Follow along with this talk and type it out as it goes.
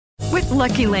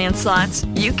Lucky Land Slots,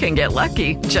 you can get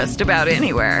lucky just about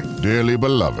anywhere. Dearly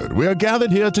beloved, we are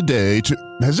gathered here today to...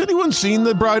 Has anyone seen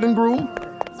the bride and groom?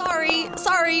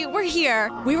 Sorry, we're here.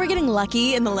 We were getting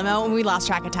lucky in the limo and we lost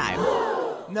track of time.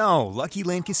 No, Lucky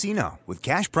Land Casino, with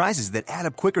cash prizes that add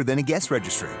up quicker than a guest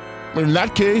registry. In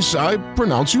that case, I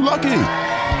pronounce you lucky.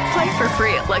 Play for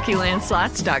free at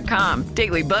LuckyLandSlots.com.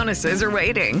 Daily bonuses are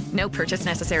waiting. No purchase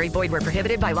necessary. Void where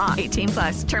prohibited by law.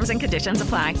 18+. Terms and conditions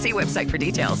apply. See website for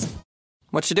details.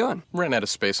 What you doing? Ran out of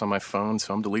space on my phone,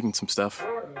 so I'm deleting some stuff.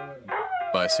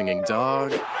 Bye, singing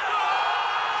dog.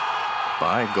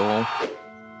 Bye, goal.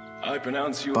 I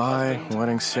pronounce you... Bye,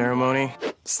 wedding ceremony.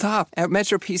 Stop. At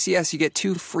Metro PCS, you get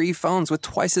 2 free phones with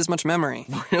twice as much memory.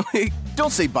 Really?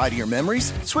 Don't say bye to your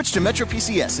memories. Switch to Metro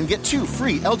PCS and get 2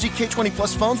 free LG K20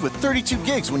 Plus phones with 32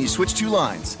 gigs when you switch 2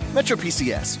 lines. Metro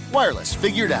PCS. Wireless.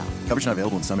 Figured out. Coverage not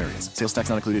available in some areas. Sales tax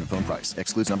not included in phone price.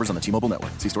 Excludes numbers on the T-Mobile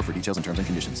network. See store for details and terms and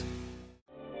conditions.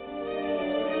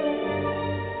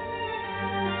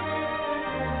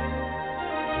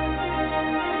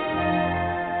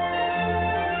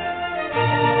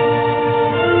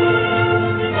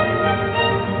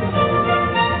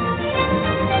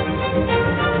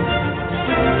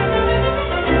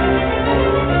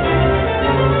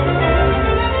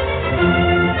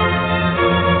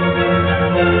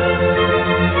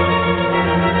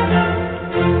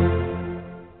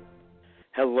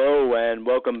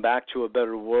 Welcome back to A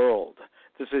Better World.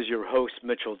 This is your host,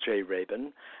 Mitchell J.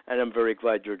 Rabin, and I'm very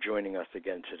glad you're joining us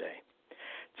again today.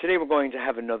 Today we're going to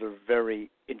have another very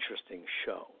interesting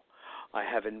show. I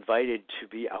have invited to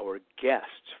be our guest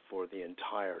for the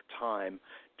entire time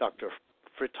Dr.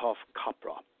 Fritjof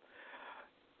Capra.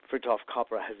 Fritjof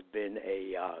Capra has been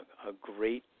a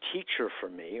great teacher for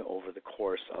me over the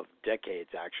course of decades,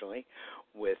 actually,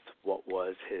 with what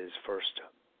was his first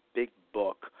big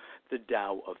book, The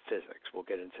Tao of Physics. We'll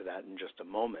get into that in just a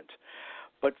moment.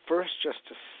 But first, just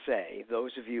to say,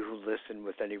 those of you who listen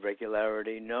with any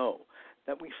regularity know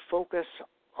that we focus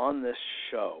on this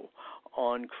show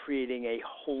on creating a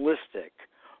holistic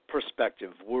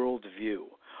perspective, worldview,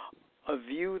 a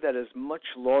view that is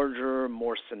much larger,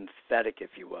 more synthetic,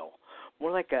 if you will,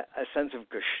 more like a sense of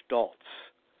gestalt,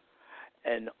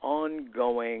 an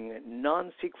ongoing,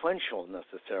 non-sequential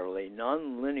necessarily,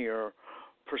 non-linear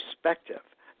perspective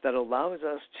that allows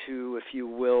us to, if you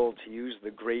will, to use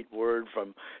the great word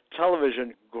from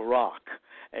television, grok,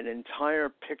 an entire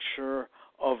picture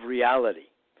of reality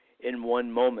in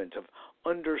one moment, of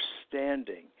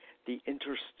understanding the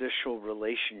interstitial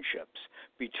relationships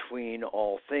between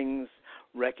all things,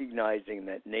 recognizing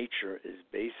that nature is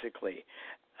basically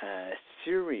a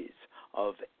series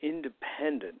of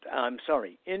interdependent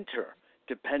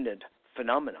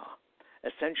phenomena,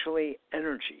 essentially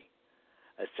energy,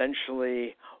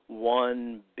 essentially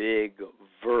one big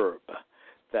verb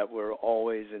that we're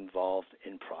always involved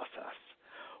in process.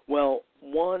 Well,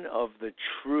 one of the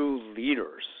true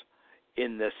leaders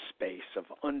in this space of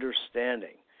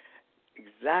understanding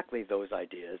exactly those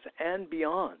ideas and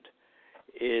beyond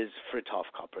is Fritjof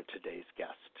Capra, today's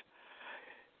guest.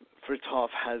 Fritjof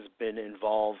has been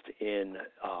involved in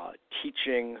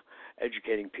teaching,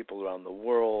 educating people around the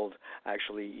world,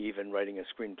 actually even writing a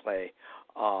screenplay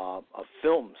of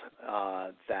films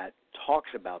that talks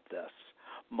about this,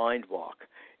 Mind Walk,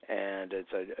 and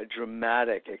it's a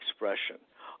dramatic expression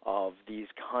of these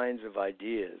kinds of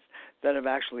ideas that have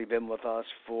actually been with us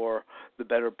for the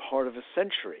better part of a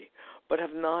century, but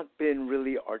have not been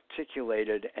really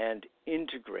articulated and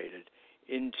integrated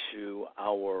into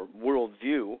our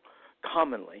worldview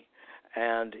commonly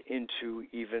and into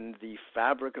even the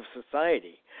fabric of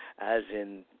society, as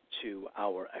into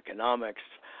our economics,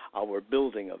 our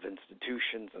building of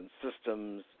institutions and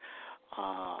systems,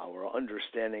 our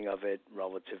understanding of it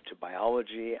relative to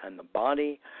biology and the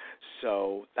body.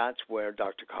 So that's where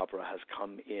Dr. Capra has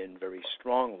come in very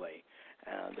strongly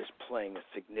and is playing a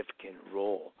significant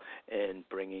role in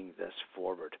bringing this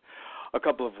forward. A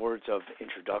couple of words of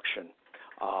introduction.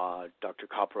 Dr.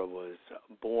 Capra was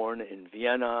born in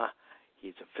Vienna.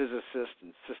 He's a physicist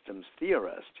and systems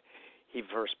theorist. He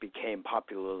first became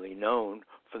popularly known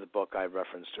for the book I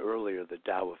referenced earlier, The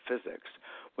Tao of Physics,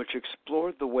 which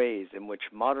explored the ways in which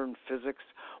modern physics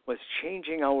was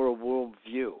changing our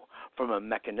worldview from a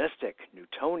mechanistic,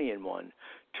 Newtonian one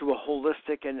to a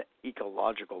holistic and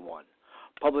ecological one.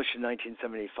 Published in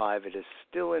 1975, it is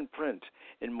still in print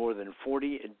in more than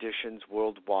 40 editions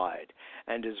worldwide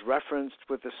and is referenced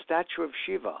with a statue of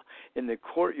Shiva in the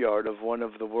courtyard of one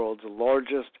of the world's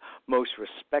largest, most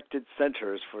respected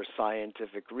centers for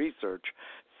scientific research,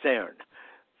 CERN,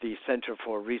 the Center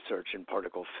for Research in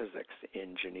Particle Physics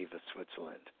in Geneva,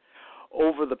 Switzerland.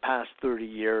 over the past 30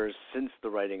 years since the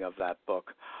writing of that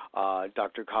book,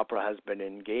 Dr. Capra has been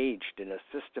engaged in a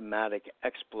systematic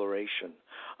exploration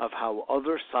of how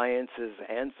other sciences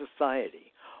and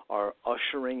society are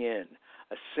ushering in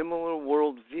a similar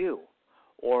worldview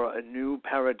or a new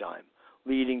paradigm,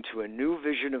 leading to a new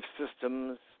vision of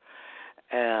systems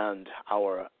and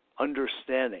our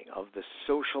understanding of the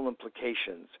social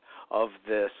implications of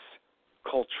this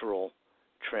cultural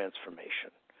transformation.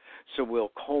 So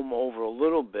we'll comb over a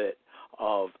little bit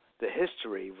of the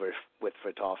history with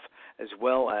Fritjof, as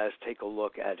well as take a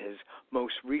look at his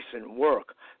most recent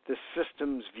work, The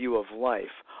Systems View of Life,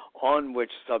 on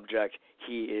which subject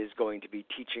he is going to be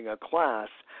teaching a class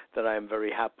that I am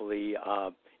very happily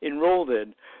enrolled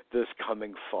in this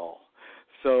coming fall.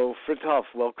 So Fritjof,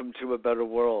 welcome to A Better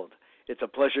World. It's a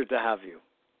pleasure to have you.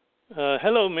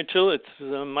 Hello, Mitchell. It's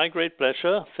my great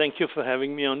pleasure. Thank you for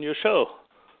having me on your show.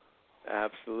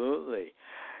 Absolutely.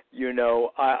 You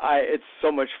know, it's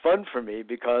so much fun for me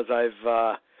because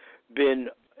I've been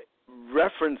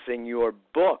referencing your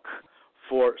book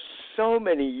for so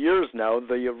many years now,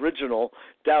 the original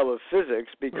Tao of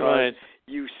Physics, because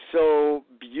you so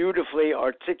beautifully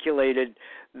articulated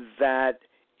that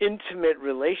intimate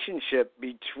relationship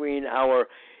between our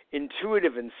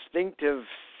intuitive, instinctive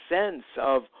sense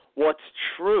of what's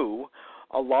true,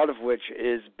 a lot of which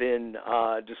has been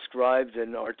described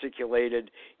and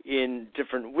articulated in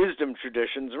different wisdom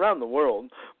traditions around the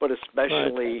world, but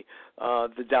especially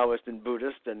the Taoist and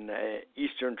Buddhist and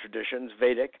Eastern traditions,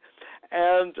 Vedic,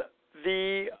 and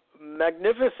the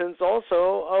magnificence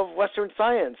also of Western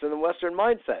science and the Western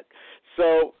mindset.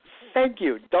 So thank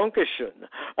you, Dankeschön.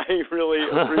 I really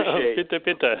appreciate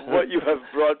what you have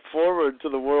brought forward to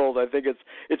the world. I think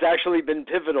it's actually been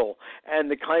pivotal,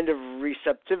 and the kind of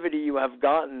receptivity you have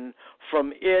gotten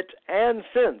from it and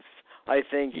since, I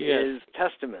think, is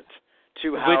testament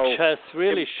to how which has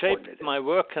really shaped my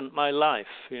work and my life,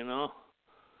 you know.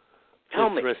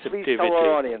 Please tell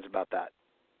our audience about that.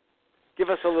 Give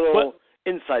us a little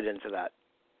insight into that.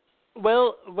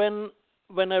 Well,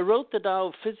 when I wrote the Tao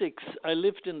of Physics, I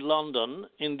lived in London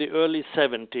in the early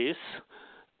 70s,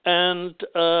 and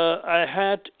I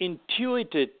had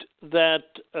intuited that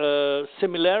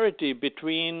similarity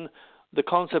between the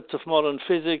concepts of modern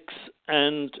physics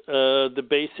and the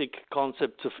basic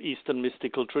concepts of Eastern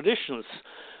mystical traditions.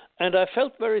 And I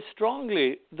felt very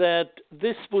strongly that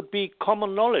this would be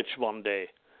common knowledge one day,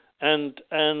 and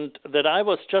that I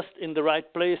was just in the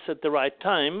right place at the right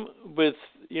time with,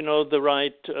 you know, the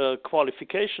right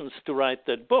qualifications to write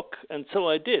that book. And so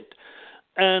I did.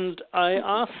 And I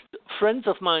asked friends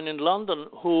of mine in London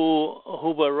who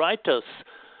were writers,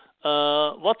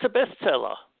 what's a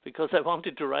bestseller? Because I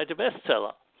wanted to write a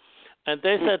bestseller. And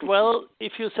they said, well,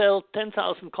 if you sell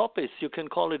 10,000 copies, you can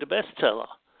call it a bestseller.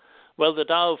 Well, the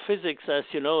Tao of Physics, as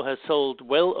you know, has sold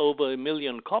well over 1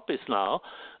 million copies now.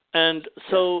 And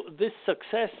so this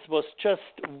success was just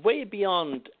way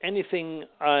beyond anything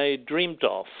I dreamed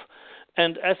of.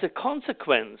 And as a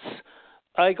consequence,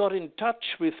 I got in touch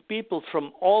with people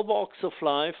from all walks of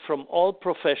life, from all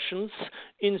professions,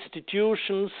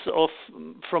 institutions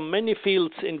from many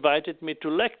fields invited me to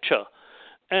lecture.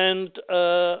 And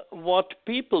what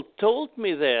people told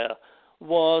me there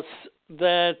was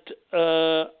that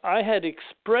I had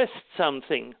expressed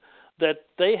something that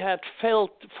they had felt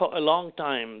for a long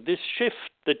time. This shift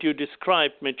that you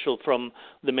described, Mitchell, from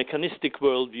the mechanistic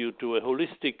worldview to a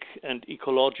holistic and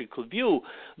ecological view,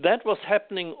 that was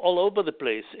happening all over the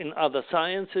place in other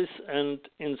sciences and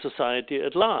in society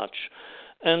at large.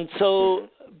 And so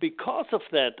because of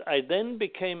that, I then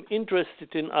became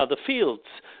interested in other fields,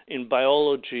 in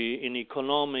biology, in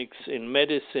economics, in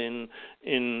medicine,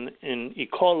 in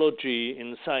ecology,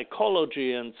 in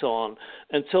psychology, and so on.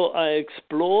 And so I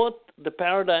explored the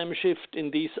paradigm shift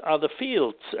in these other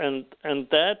fields, and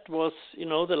that was, you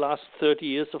know, the last 30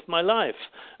 years of my life.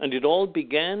 And it all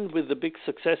began with the big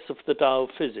success of the Tao of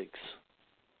Physics.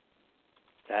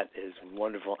 That is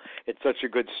wonderful. It's such a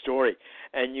good story.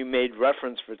 And you made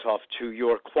reference, Fritjof, to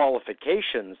your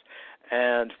qualifications.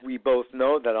 And we both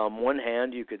know that on one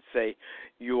hand, you could say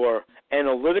your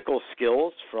analytical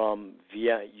skills from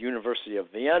University of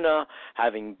Vienna,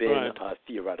 having been a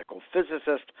theoretical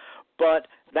physicist, but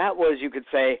that was, you could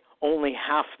say, only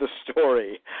half the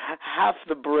story, half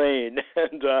the brain.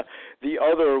 And the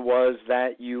other was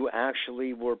that you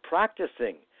actually were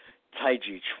practicing Tai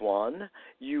Chi Chuan.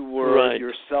 You were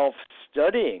yourself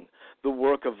studying the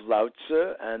work of Lao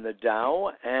Tzu and the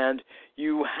Tao, and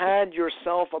you had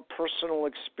yourself a personal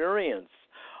experience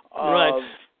of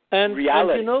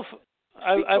reality. And you know,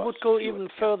 I would go even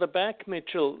further back,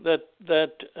 Mitchell,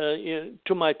 that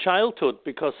to my childhood,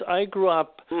 because I grew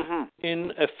up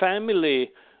in a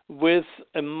family with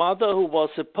a mother who was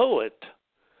a poet.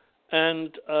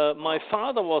 And my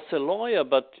father was a lawyer,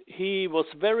 but he was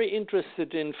very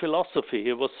interested in philosophy.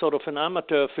 He was sort of an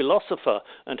amateur philosopher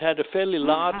and had a fairly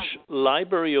large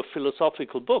library of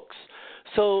philosophical books.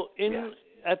 So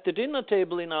at the dinner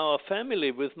table in our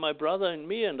family with my brother and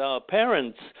me and our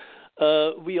parents,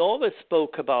 we always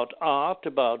spoke about art,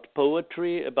 about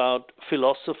poetry, about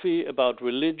philosophy, about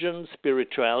religion,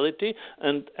 spirituality,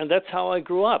 and that's how I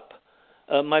grew up.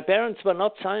 My parents were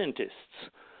not scientists.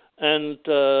 And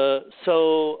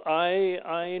so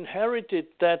I inherited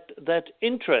that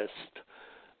interest.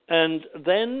 And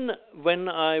then when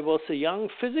I was a young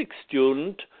physics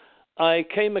student, I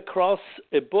came across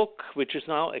a book which is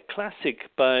now a classic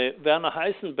by Werner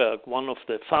Heisenberg, one of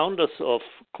the founders of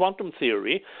quantum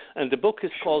theory. And the book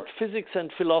is called Physics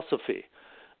and Philosophy.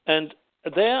 And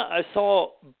there I saw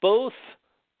both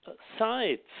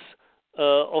sides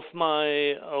of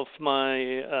my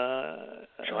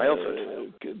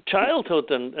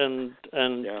childhood and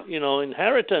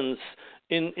inheritance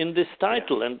in this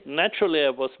title, and naturally I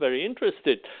was very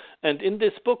interested. And in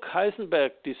this book,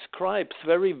 Heisenberg describes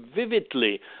very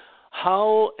vividly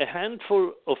how a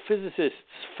handful of physicists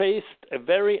faced a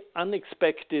very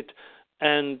unexpected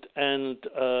and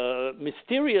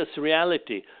mysterious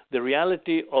reality, the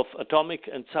reality of atomic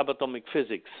and subatomic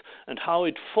physics, and how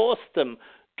it forced them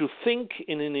to think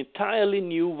in an entirely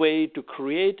new way, to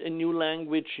create a new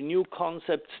language, new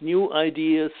concepts, new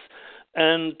ideas.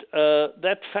 And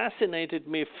that fascinated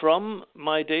me from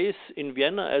my days in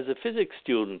Vienna as a physics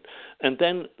student. And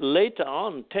then later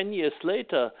on, 10 years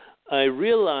later, I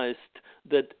realized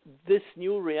that this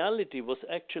new reality was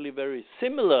actually very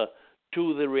similar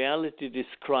to the reality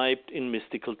described in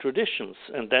mystical traditions.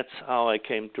 And that's how I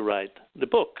came to write the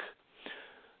book.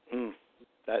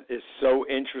 That is so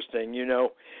interesting. You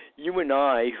know, you and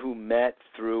I, who met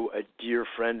through a dear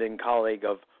friend and colleague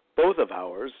of both of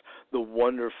ours, the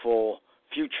wonderful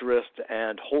futurist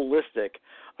and holistic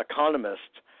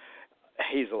economist,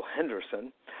 Hazel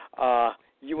Henderson,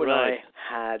 you and I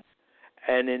had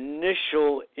an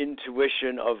initial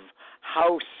intuition of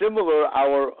how similar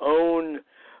our own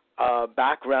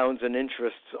backgrounds and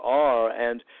interests are,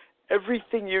 and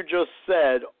everything you just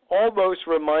said almost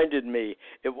reminded me.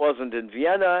 It wasn't in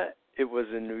Vienna, it was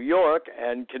in New York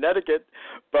and Connecticut,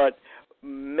 but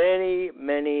many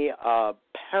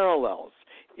parallels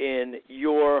in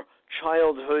your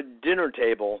childhood dinner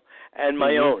table and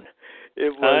my own.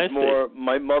 It was more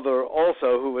my mother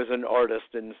also, who was an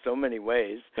artist in so many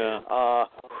ways,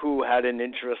 who had an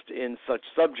interest in such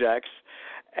subjects.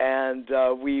 And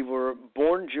we were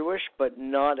born Jewish, but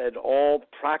not at all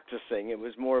practicing. It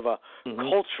was more of a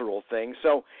cultural thing.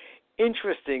 So,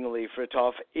 interestingly,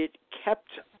 Fritjof, it kept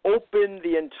open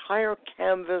the entire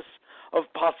canvas of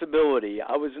possibility.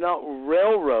 I was not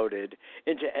railroaded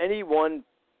into any one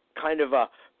kind of a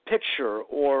picture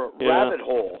or rabbit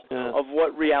hole of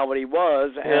what reality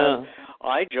was. And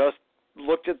I just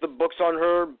looked at the books on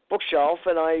her bookshelf,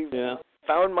 and I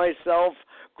found myself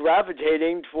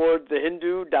gravitating toward the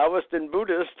Hindu, Taoist, and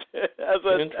Buddhist at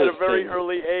a very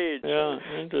early age. Yeah,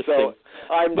 interesting. So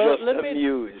I'm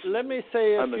amused. Let me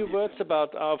say a few words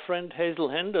about our friend Hazel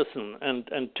Henderson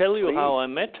and tell you how I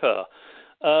met her.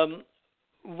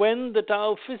 When the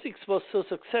Tao of Physics was so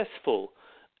successful,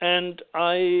 and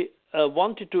I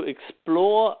wanted to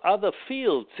explore other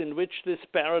fields in which this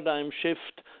paradigm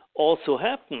shift also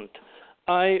happened,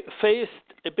 I faced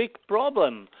a big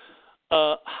problem.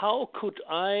 How could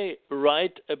I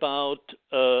write about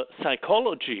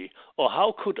psychology, or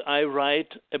how could I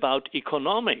write about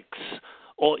economics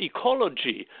or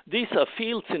ecology? These are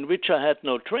fields in which I had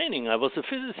no training. I was a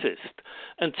physicist.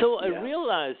 And so I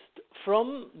realized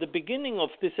from the beginning of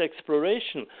this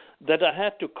exploration that I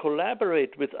had to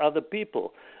collaborate with other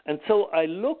people. And so I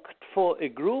looked for a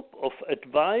group of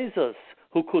advisors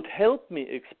who could help me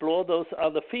explore those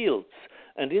other fields.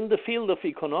 And in the field of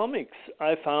economics,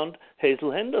 I found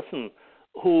Hazel Henderson,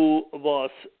 who was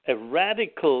a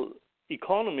radical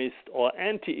economist, or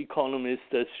anti-economist,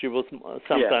 as she was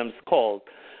sometimes called,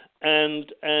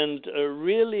 and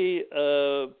really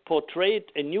portrayed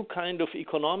a new kind of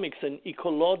economics, an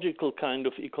ecological kind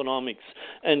of economics.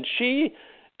 And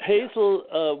Hazel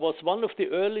was one of the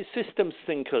early systems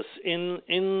thinkers in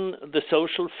the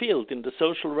social field, in the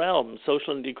social realm,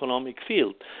 social and economic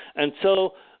field. And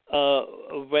so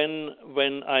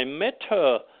when I met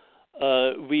her,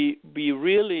 we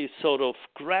really sort of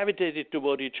gravitated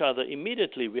toward each other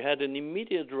immediately. We had an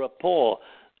immediate rapport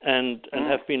and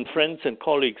have been friends and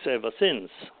colleagues ever since.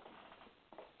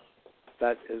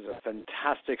 That is a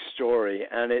fantastic story,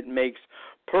 and it makes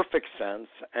perfect sense.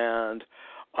 And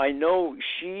I know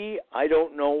I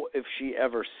don't know if she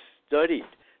ever studied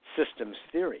systems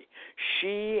theory.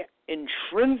 She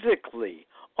intrinsically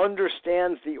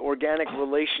understands the organic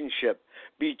relationship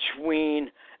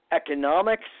between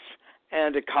economics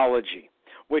and ecology,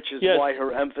 which is why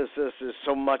her emphasis is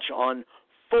so much on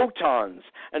photons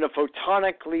and a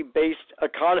photonically based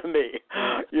economy,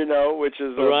 which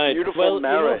is a beautiful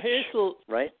marriage.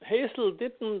 Hazel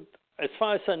didn't, as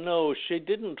far as I know, she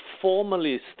didn't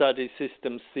formally study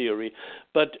systems theory,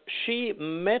 but she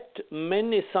met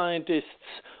many scientists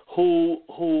who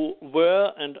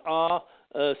were and are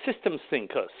systems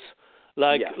thinkers,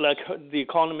 like the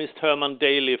economist Herman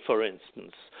Daly, for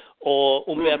instance, or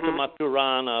Umberto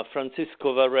Maturana,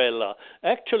 Francisco Varela.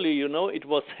 Actually, it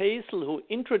was Hazel who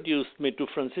introduced me to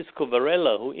Francisco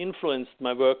Varela, who influenced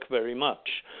my work very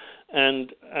much.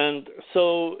 And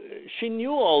so she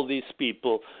knew all these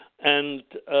people, and,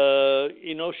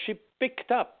 she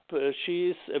picked up.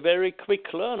 She's a very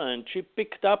quick learner, and she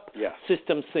picked up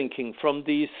systems thinking from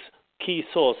these key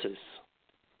sources.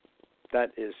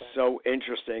 That is so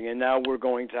interesting. And now we're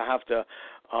going to have to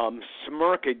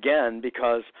smirk again,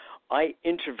 because I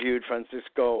interviewed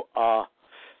Francisco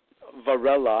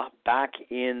Varela back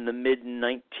in the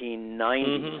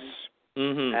mid-1990s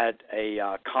at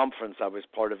a conference I was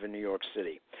part of in New York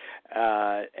City.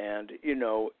 And,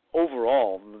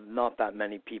 overall, not that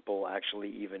many people actually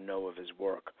even know of his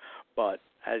work. But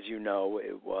as you know,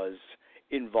 it was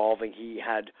involving, he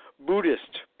had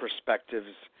Buddhist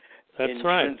perspectives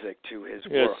intrinsic to his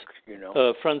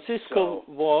work. Francisco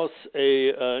was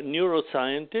a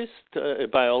neuroscientist, a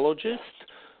biologist,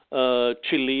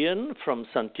 Chilean from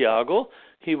Santiago.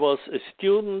 He was a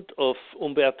student of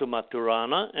Umberto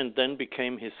Maturana and then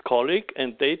became his colleague,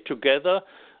 and they together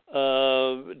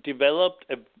developed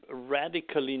a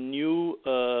radically new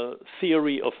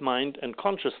theory of mind and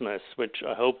consciousness, which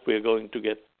I hope we're going to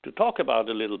get to talk about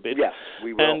a little bit. Yes,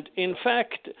 we will. And in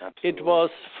fact, it was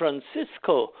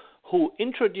Francisco who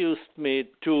introduced me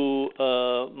to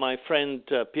my friend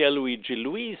Pierluigi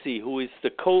Luisi, who is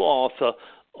the co-author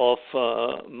of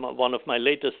one of my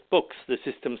latest books, The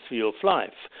Systems View of Life.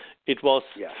 It was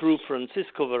through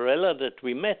Francisco Varela that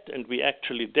we met, and we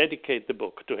actually dedicate the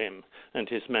book to him and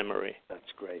his memory.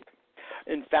 That's great.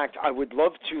 In fact, I would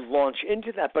love to launch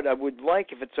into that, but I would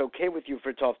like, if it's okay with you,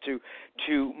 Fritjof,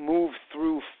 to move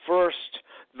through first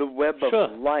The Web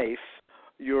of Life,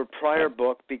 your prior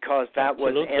book, because that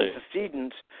was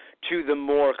antecedent to the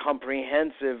more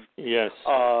comprehensive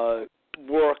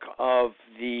work of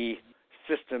the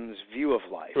systems view of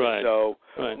life. So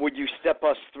would you step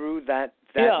us through that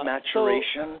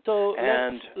maturation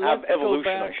and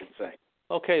evolution, I should say?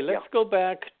 Okay, let's go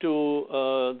back to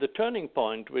The Turning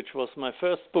Point, which was my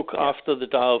first book after the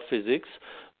Tao of Physics,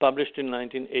 published in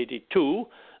 1982.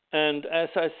 And as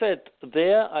I said,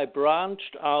 there I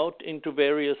branched out into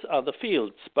various other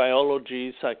fields,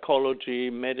 biology, psychology,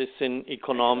 medicine,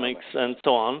 economics, and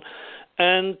so on.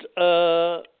 And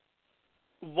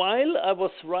while I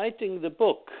was writing the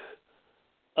book,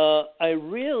 I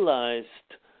realized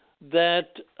that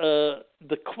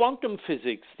the quantum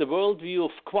physics, the worldview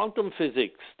of quantum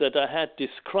physics that I had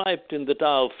described in the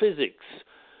Tao of Physics,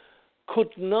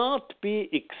 could not be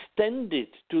extended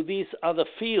to these other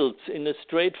fields in a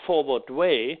straightforward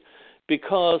way,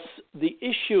 because the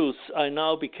issues I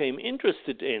now became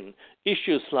interested in,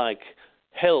 issues like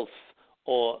health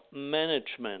or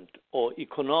management or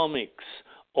economics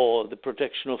or the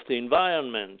protection of the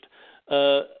environment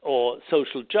or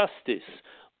social justice,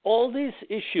 all these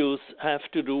issues have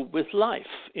to do with life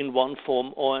in one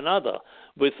form or another,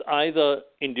 with either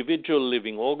individual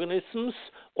living organisms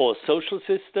or social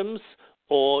systems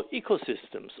or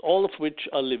ecosystems, all of which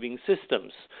are living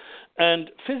systems. And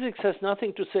physics has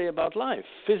nothing to say about life.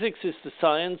 Physics is the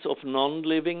science of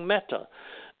non-living matter.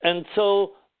 And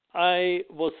so I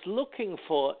was looking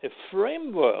for a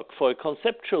framework, for a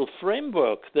conceptual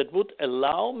framework that would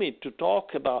allow me to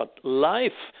talk about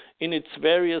life in its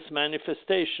various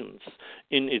manifestations,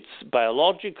 in its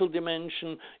biological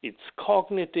dimension, its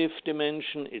cognitive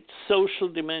dimension, its social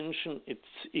dimension, its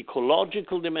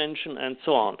ecological dimension, and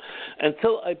so on. And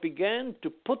so I began to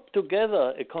put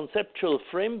together a conceptual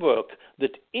framework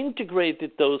that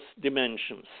integrated those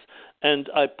dimensions. And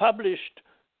I published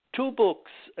 2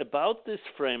 books about this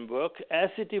framework as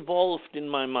it evolved in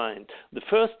my mind. The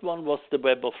first one was The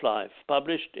Web of Life,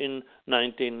 published in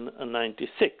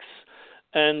 1996.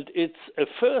 And it's a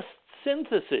first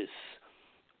synthesis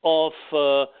of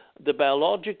the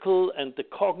biological and the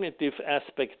cognitive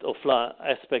aspects of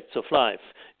life.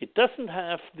 It doesn't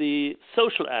have the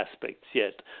social aspects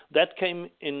yet. That came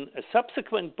in a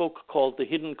subsequent book called The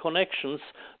Hidden Connections,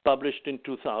 published in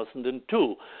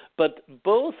 2002. But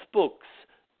both books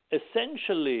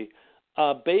essentially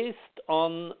are based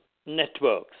on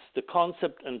networks, the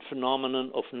concept and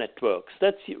phenomenon of networks.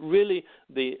 That's really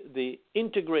the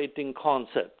integrating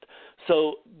concept.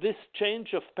 So this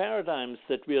change of paradigms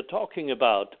that we are talking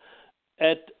about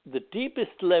at the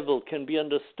deepest level can be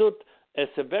understood as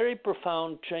a very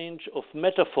profound change of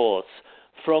metaphors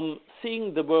from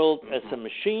seeing the world as a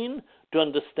machine to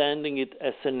understanding it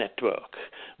as a network.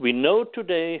 We know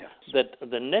today that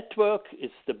the network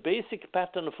is the basic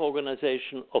pattern of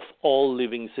organization of all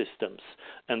living systems.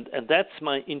 And that's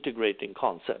my integrating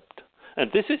concept. And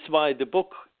this is why the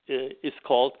book is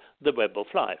called The Web of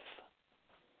Life.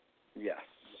 Yes,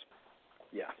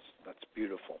 that's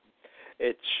beautiful.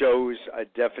 It shows a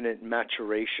definite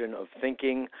maturation of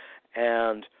thinking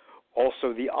and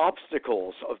also the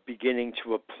obstacles of beginning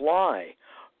to apply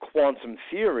quantum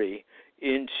theory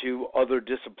into other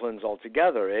disciplines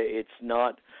altogether. It's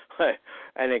not,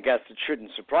 and I guess it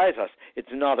shouldn't surprise us, it's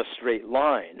not a straight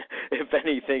line. If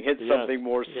anything, it's something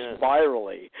more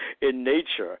spirally in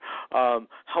nature.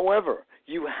 However,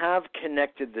 you have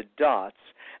connected the dots,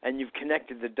 and you've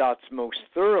connected the dots most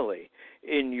thoroughly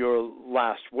in your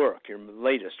last work, your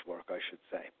latest work, I should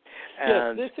say.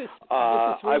 And this is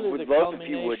really I would love if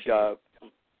you would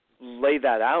lay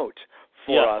that out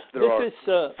for us. There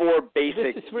are four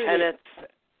basic tenets.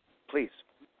 Please.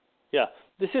 Yeah,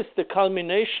 this is the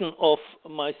culmination of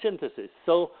my synthesis.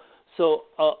 So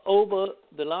over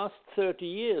the last 30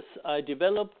 years, I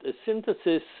developed a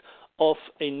synthesis of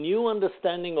a new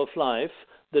understanding of life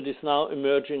that is now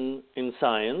emerging in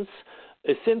science.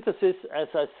 A synthesis, as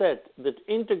I said, that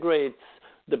integrates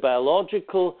the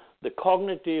biological, the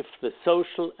cognitive, the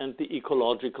social, and the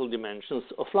ecological dimensions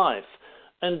of life.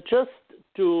 And just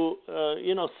to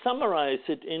summarize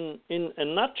it in a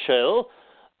nutshell,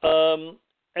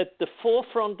 at the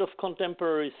forefront of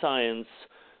contemporary science,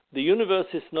 the universe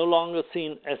is no longer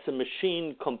seen as a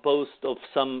machine composed of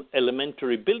some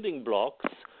elementary building blocks.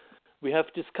 We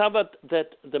have discovered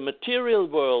that the material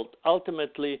world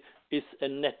ultimately is a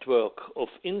network of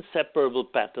inseparable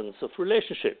patterns of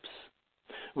relationships.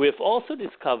 We have also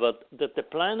discovered that the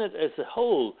planet as a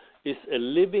whole is a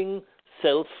living,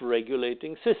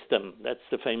 self-regulating system. That's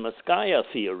the famous Gaia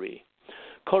theory.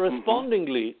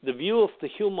 Correspondingly, the view of the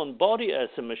human body as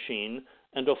a machine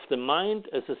and of the mind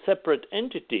as a separate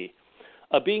entity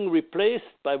are being replaced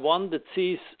by one that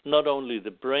sees not only the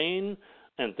brain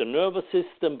and the nervous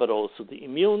system, but also the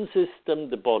immune system,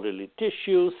 the bodily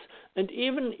tissues, and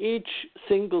even each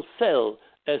single cell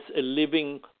as a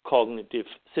living cognitive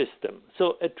system.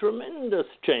 So a tremendous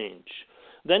change.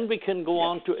 Then we can go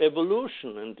on to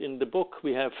evolution, and in the book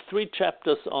we have 3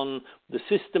 chapters on the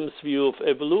systems view of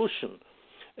evolution.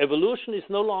 Evolution is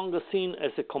no longer seen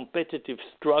as a competitive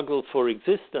struggle for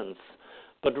existence,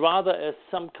 but rather as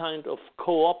some kind of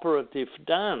cooperative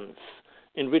dance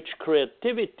in which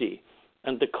creativity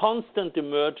and the constant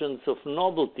emergence of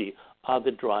novelty are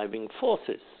the driving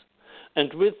forces.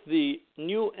 And with the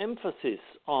new emphasis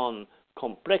on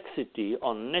complexity,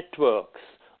 on networks,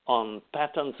 on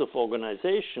patterns of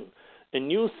organization, a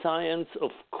new science of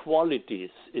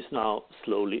qualities is now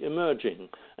slowly emerging.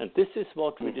 And this is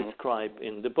what we describe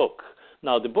in the book.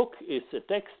 Now, the book is a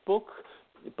textbook,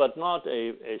 but not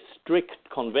a strict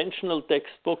conventional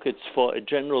textbook. It's for a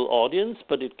general audience,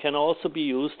 but it can also be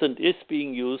used and is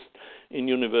being used in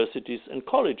universities and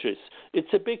colleges.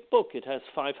 It's a big book. It has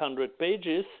 500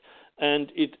 pages,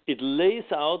 and it lays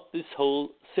out this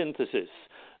whole synthesis.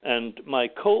 And my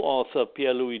co-author,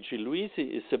 Pierluigi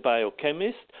Luisi, is a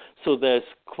biochemist, so there's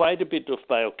quite a bit of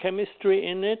biochemistry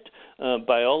in it,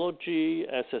 biology,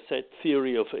 as I said,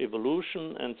 theory of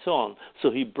evolution, and so on.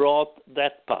 So he brought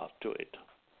that part to it.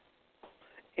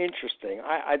 Interesting.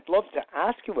 I'd love to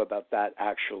ask you about that,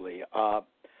 actually.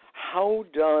 How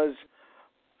does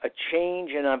a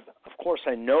change, and of course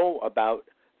I know about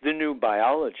the new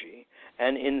biology,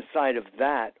 and inside of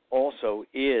that also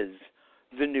is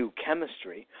the new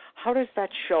chemistry. How does that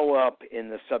show up in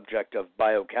the subject of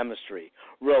biochemistry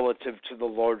relative to the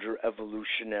larger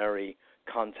evolutionary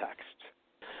context?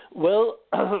 Well,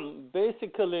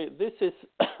 basically, this is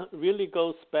really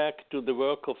goes back to the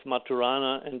work of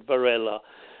Maturana and Varela.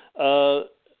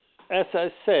 As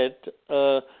I said,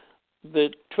 the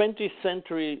 20th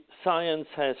century science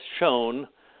has shown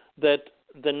that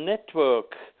the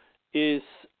network is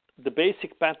the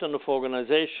basic pattern of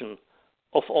organization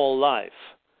of all life.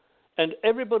 And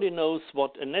everybody knows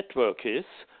what a network is,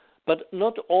 But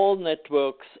not all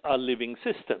networks are living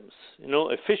systems.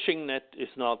 A fishing net is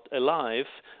not alive.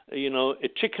 A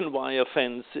chicken wire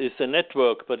fence is a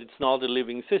network, but it's not a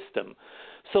living system.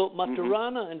 So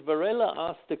Maturana and Varela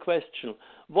asked the question,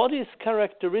 what is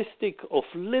characteristic of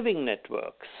living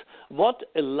networks? What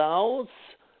allows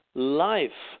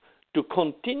life to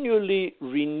continually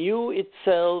renew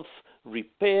itself,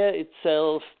 repair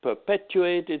itself,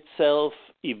 perpetuate itself,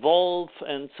 evolve,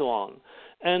 and so on?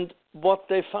 And what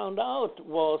they found out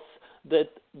was that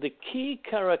the key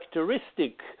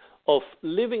characteristic of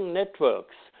living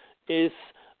networks is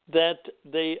that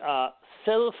they are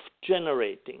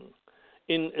self-generating.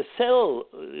 In a cell,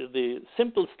 the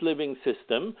simplest living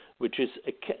system, which is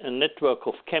a network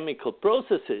of chemical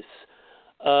processes,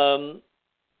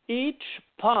 each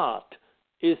part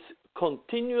is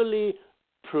continually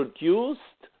produced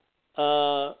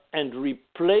and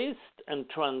replaced and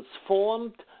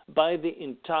transformed by the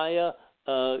entire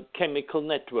chemical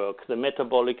network, the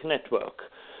metabolic network.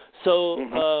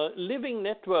 So living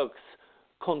networks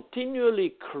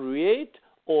continually create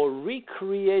or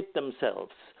recreate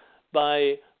themselves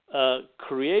by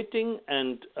creating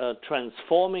and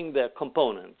transforming their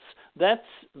components. That's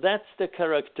the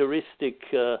characteristic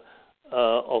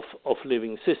of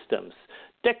living systems.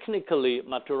 Technically,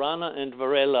 Maturana and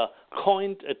Varela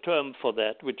coined a term for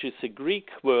that, which is a Greek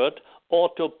word,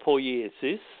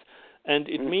 autopoiesis, and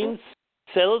it means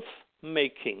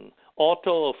self-making.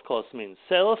 Auto, of course, means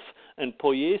self, and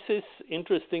poiesis,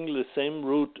 interestingly, the same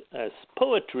root as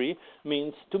poetry,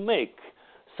 means to make.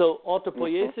 So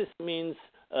autopoiesis means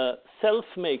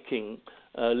self-making.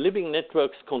 Living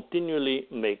networks continually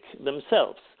make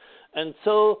themselves. And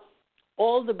so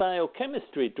all the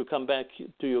biochemistry, to come back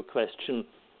to your question,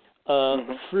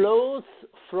 flows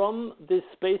from this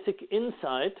basic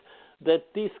insight that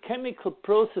these chemical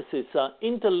processes are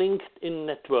interlinked in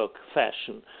network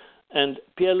fashion. And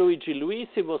Pierluigi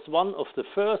Luisi was one of the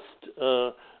first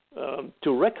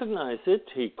to recognize it.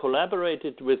 He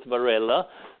collaborated with Varela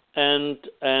and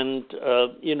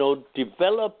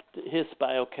developed his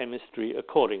biochemistry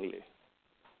accordingly.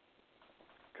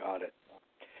 Got it.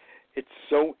 It's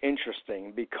so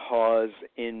interesting because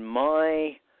in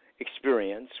my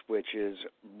experience, which is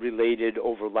related,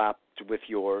 overlapped with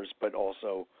yours, but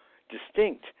also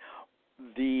distinct,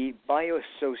 the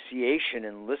bioassociation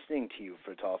in listening to you,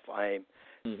 Fritjof, I'm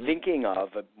thinking of,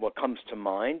 what comes to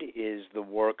mind is the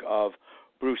work of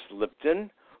Bruce Lipton,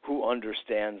 who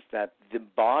understands that the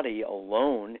body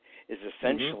alone is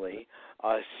essentially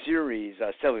a series,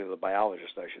 a cellular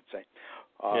biologist, I should say,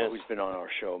 who's been on our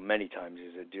show many times.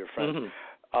 He's a dear friend.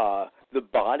 The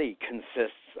body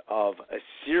consists of a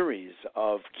series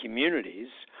of communities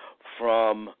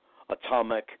from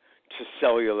atomic to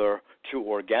cellular to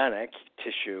organic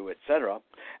tissue, etc.,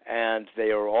 and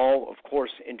they are all, of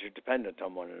course, interdependent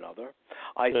on one another.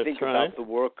 I think about the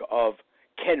work of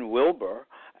Ken Wilber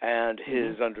and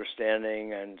his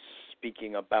understanding and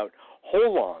speaking about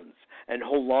holons and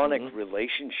holonic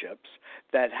relationships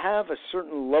that have a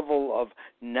certain level of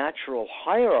natural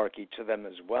hierarchy to them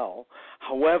as well.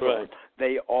 However,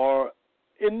 they are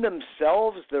in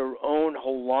themselves their own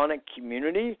holonic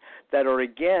community that are,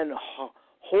 again,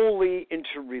 wholly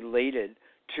interrelated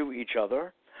to each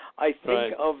other. I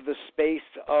think of the space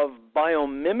of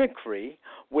biomimicry,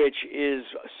 which is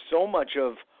so much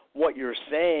of what you're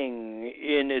saying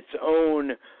in its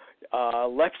own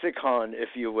lexicon,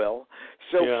 if you will.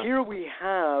 So here we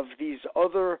have these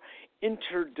other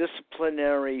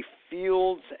interdisciplinary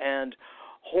fields and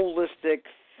holistic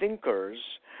thinkers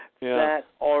that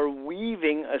are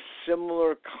weaving a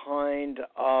similar kind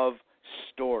of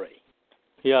story.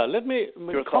 Yeah, let me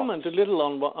comment a little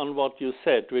on what you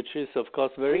said, which is, of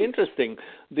course, very interesting.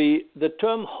 The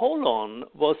term holon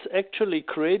was actually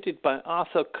created by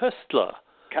Arthur Koestler,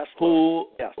 who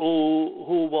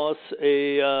was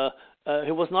he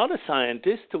was not a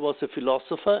scientist, he was a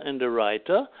philosopher and a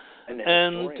writer.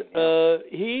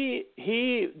 He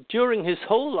during his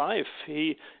whole life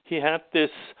he had this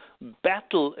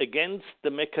battle against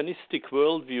the mechanistic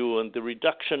worldview and the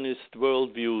reductionist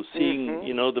worldview, seeing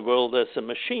the world as a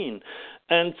machine.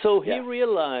 And so he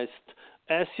realized,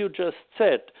 as you just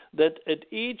said, that at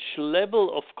each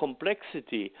level of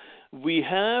complexity we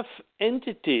have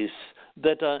entities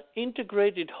that are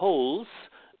integrated wholes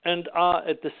and are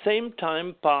at the same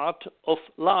time part of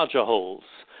larger wholes.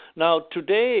 Now,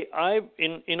 today,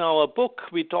 in our book,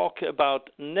 we talk about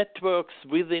networks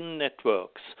within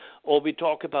networks, or we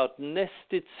talk about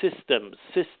nested systems,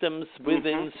 systems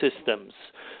within systems.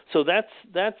 So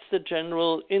that's the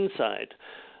general insight.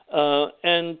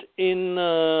 And in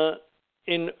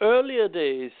earlier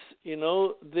days,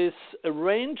 this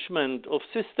arrangement of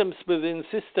systems within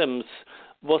systems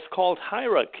was called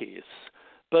hierarchies,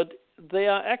 but they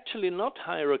are actually not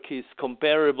hierarchies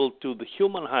comparable to the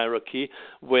human hierarchy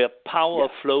where power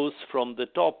flows from the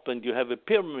top and you have a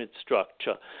pyramid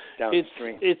structure.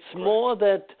 Downstream. It's more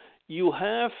that you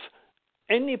have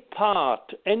any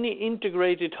part, any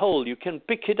integrated whole, you can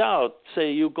pick it out.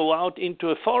 Say you go out into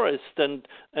a forest and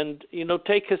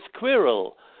take a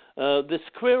squirrel. The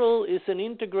squirrel is an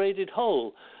integrated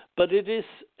whole, but it is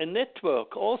a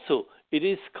network also. It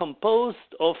is composed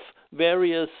of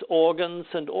various organs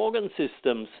and organ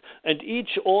systems, and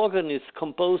each organ is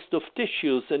composed of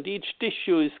tissues, and each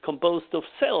tissue is composed of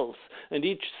cells, and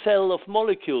each cell of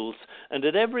molecules. And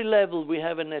at every level we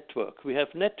have a network. We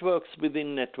have networks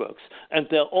within networks, and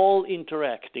they're all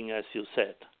interacting, as you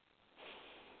said.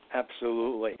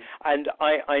 Absolutely. And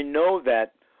I know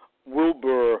that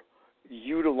Wilbur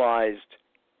utilized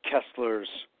Kessler's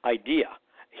idea.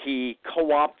 He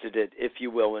co-opted it, if you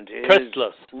will, into his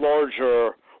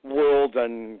larger world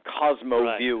and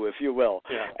cosmo view, if you will,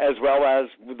 as well as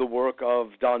the work of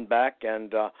Don Beck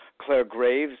and Claire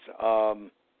Graves, of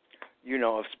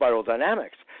spiral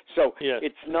dynamics. So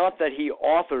it's not that he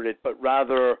authored it, but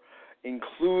rather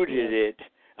included it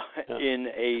in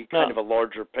a kind of a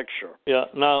larger picture. Yeah.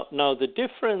 Now the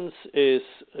difference is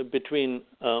between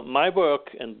my work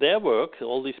and their work,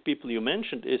 all these people you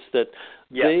mentioned, is that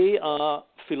they are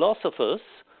philosophers,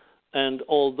 and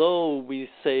although we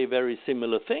say very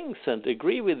similar things and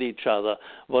agree with each other,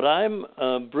 what I'm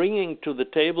bringing to the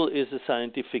table is a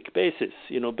scientific basis,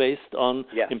 based on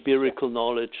empirical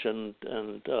knowledge and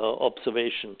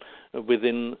observation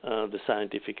within the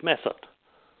scientific method.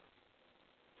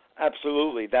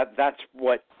 Absolutely. That's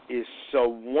what is so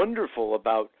wonderful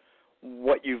about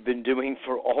what you've been doing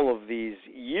for all of these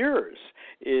years,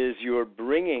 is you're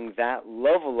bringing that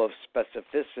level of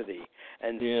specificity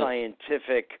and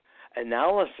scientific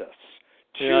analysis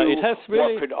to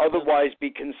what could otherwise be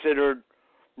considered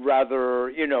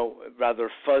rather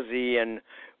fuzzy and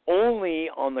only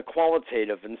on the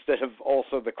qualitative instead of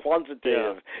also the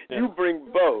quantitative. You bring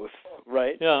both,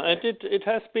 right? Yeah, and it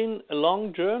has been a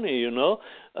long journey, as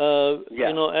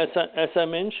I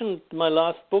mentioned, my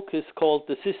last book is called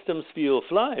The Systems View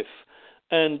of Life,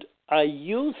 and I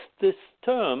used this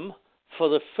term for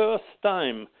the first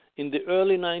time in the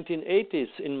early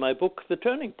 1980s in my book, The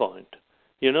Turning Point.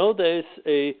 There's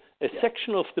a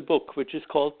section of the book which is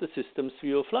called The Systems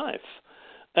View of Life.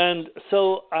 And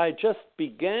so I just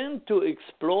began to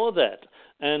explore that.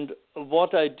 And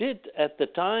what I did at the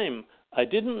time, I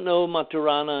didn't know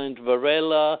Maturana and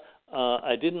Varela.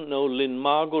 I didn't know Lynn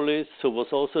Margulis, who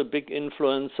was also a big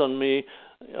influence on me.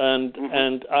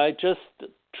 And I just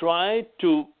tried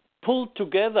to pull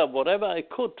together whatever I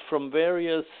could from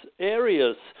various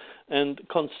areas and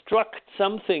construct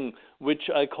something which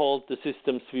I called the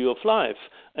Systems View of Life.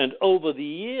 And over the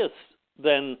years,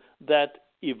 then that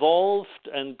evolved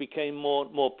and became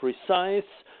more precise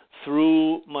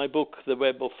through my book, The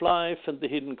Web of Life and the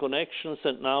Hidden Connections,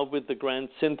 and now with the grand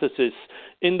synthesis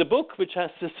in the book, which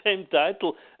has the same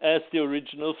title as the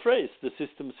original phrase, The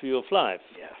Systems View of Life.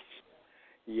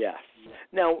 Yes.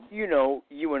 Now,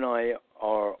 you and I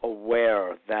are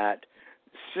aware that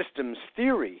systems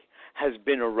theory has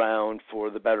been around for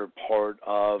the better part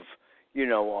of,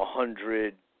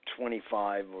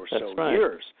 125 or so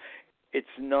years.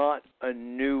 It's not a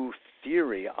new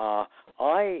theory.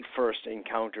 I first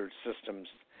encountered systems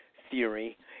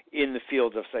theory in the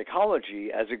field of psychology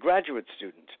as a graduate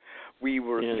student. We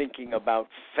were thinking about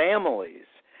families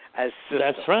as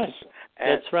systems.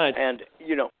 That's right. And,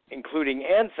 including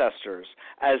ancestors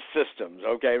as systems,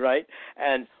 okay, right?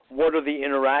 And what are the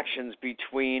interactions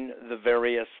between the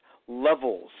various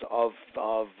levels of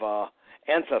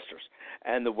ancestors,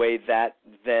 and the way that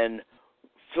then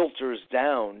filters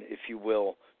down, if you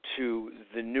will, to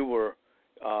the newer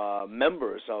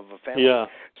members of a family.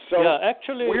 So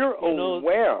actually, we're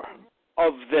aware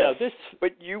of this,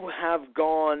 but you have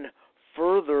gone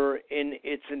further in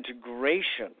its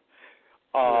integration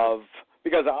of,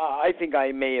 because I think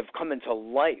I may have come into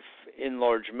life in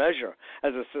large measure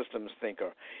as a systems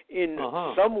thinker. In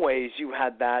some ways you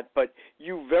had that, but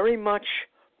you very much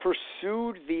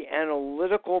pursued the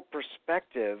analytical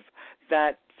perspective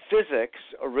that physics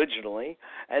originally,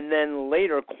 and then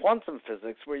later quantum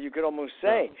physics, where you could almost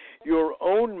say your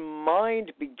own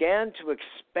mind began to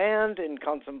expand in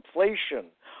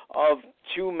contemplation of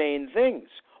two main things.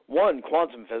 One,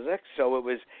 quantum physics, so it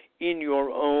was in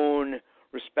your own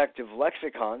respective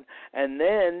lexicon, and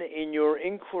then in your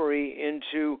inquiry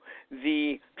into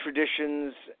the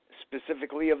traditions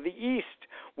specifically of the East,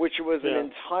 which was an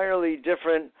entirely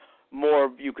different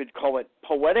more, you could call it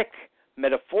poetic,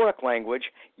 metaphoric language,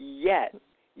 yet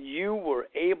you were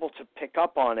able to pick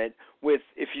up on it with,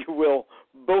 if you will,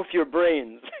 both your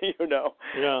brains,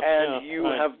 and you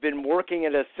have been working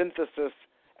at a synthesis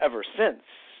ever since.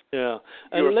 Yeah,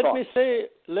 and let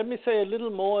me say a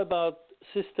little more about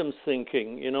systems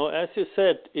thinking. As you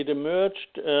said, it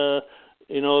emerged,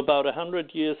 about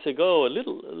 100 years ago, a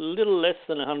little less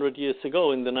than 100 years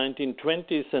ago, in the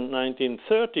 1920s and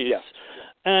 1930s. Yeah.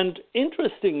 And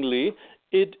interestingly,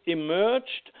 it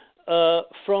emerged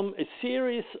from a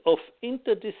series of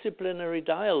interdisciplinary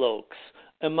dialogues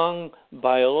among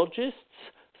biologists,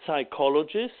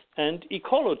 psychologists, and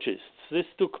ecologists. This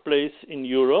took place in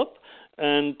Europe,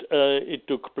 and it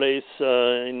took place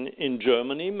in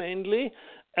Germany mainly.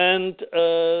 And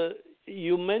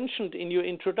you mentioned in your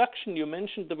introduction,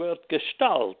 the word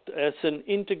Gestalt as an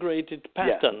integrated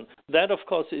pattern. Yeah. That, of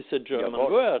course, is a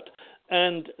German word.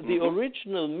 And the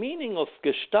original meaning of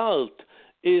Gestalt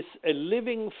is a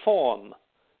living form.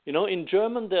 In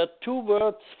German, there are two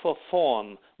words for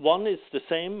form. One is the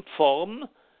same form,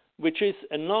 which is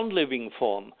a non-living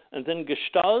form. And then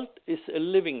Gestalt is a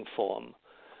living form.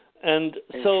 And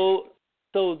so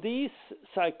these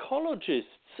psychologists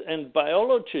and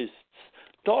biologists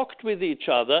talked with each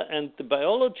other, and the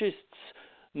biologists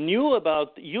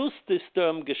used this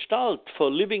term Gestalt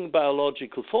for living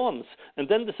biological forms, and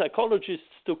then the psychologists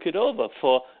took it over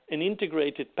for an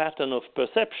integrated pattern of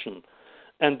perception.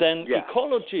 And then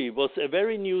ecology was a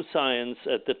very new science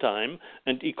at the time,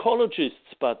 and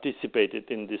ecologists participated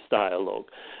in this dialogue.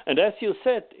 And as you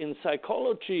said, in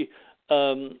psychology,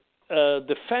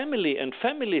 the family and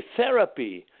family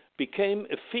therapy became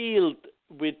a field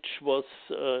which was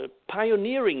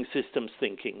pioneering systems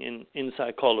thinking in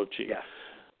psychology.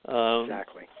 Yeah,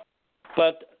 exactly.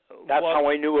 But that's how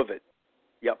I knew of it.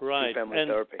 Yep. Right. Family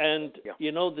therapy. And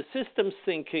the systems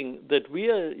thinking that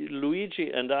Luigi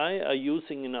and I are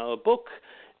using in our book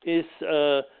is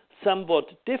somewhat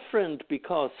different,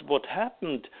 because what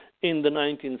happened in the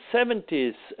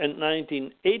 1970s and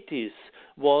 1980s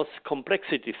was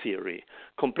complexity theory.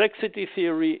 Complexity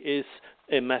theory is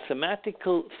a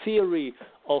mathematical theory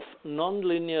of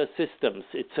nonlinear systems.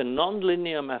 It's a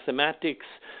nonlinear mathematics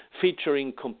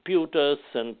featuring computers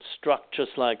and structures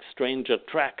like strange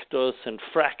attractors and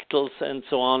fractals and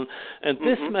so on. And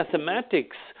this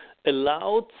mathematics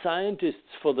allowed scientists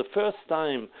for the first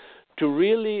time to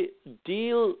really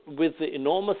deal with the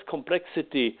enormous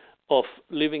complexity of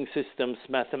living systems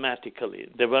mathematically.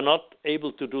 They were not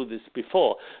able to do this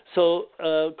before. So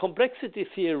complexity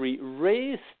theory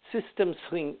raised systems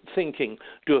thinking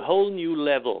to a whole new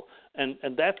level, and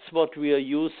that's what we are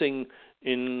using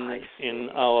in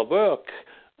our work.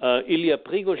 Ilya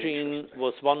Prigozhin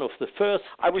was one of the first.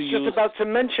 I was just about to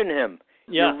mention him.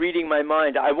 Yeah. You're reading my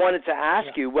mind. I wanted to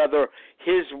ask you whether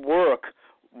his work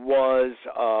was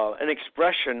an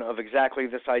expression of exactly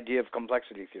this idea of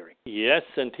complexity theory. Yes,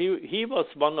 and he was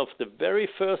one of the very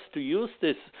first to use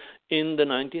this in the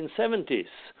 1970s,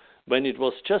 when it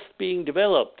was just being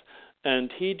developed.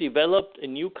 And he developed a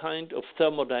new kind of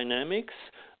thermodynamics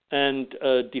and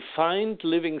defined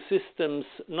living systems,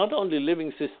 not only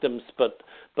living systems, but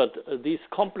these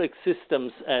complex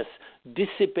systems as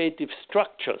dissipative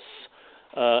structures,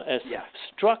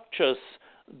 structures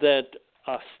that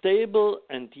are stable,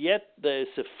 and yet there is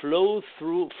a flow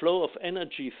of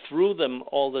energy through them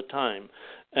all the time.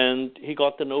 And he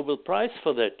got the Nobel Prize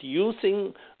for that,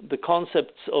 using the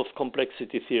concepts of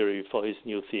complexity theory for his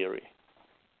new theory.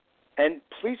 And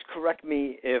please correct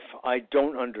me if I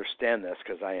don't understand this,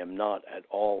 because I am not at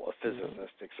all a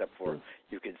physicist, except for,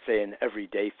 you could say, an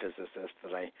everyday physicist,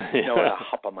 that I know how to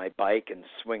hop on my bike and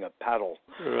swing a paddle.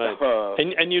 Right.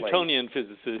 A Newtonian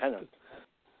physicist.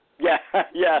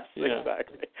 Yes,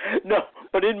 exactly. No,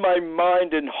 but in my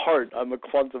mind and heart, I'm a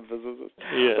quantum physicist.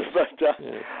 Yes.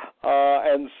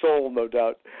 And soul, no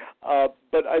doubt.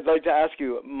 But I'd like to ask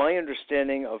you, my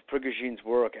understanding of Prigozhin's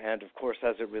work, and of course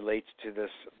as it relates to this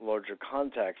larger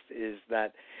context, is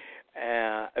that,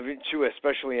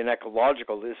 especially in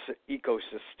ecological, this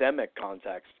ecosystemic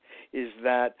context, is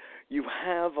that you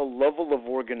have a level of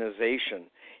organization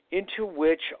into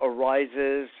which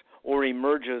arises or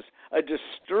emerges a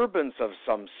disturbance of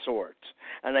some sort.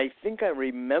 And I think I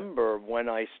remember when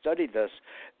I studied this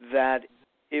that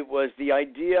it was the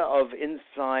idea of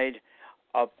inside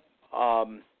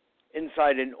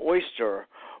an oyster,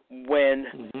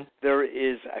 when there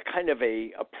is a kind of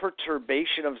a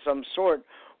perturbation of some sort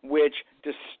which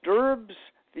disturbs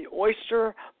the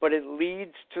oyster, but it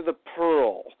leads to the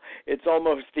pearl. It's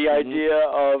almost the idea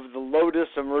of the lotus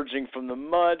emerging from the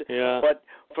mud. Yeah. But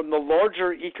from the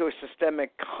larger ecosystemic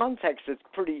context, it's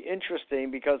pretty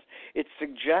interesting because it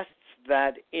suggests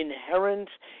that inherent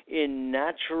in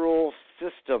natural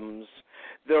systems,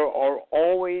 there are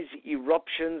always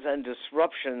eruptions and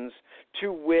disruptions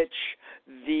to which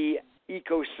the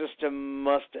ecosystem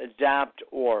must adapt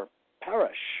or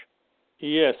perish.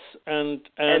 Yes, and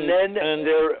then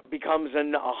there becomes a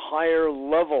higher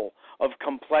level of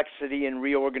complexity and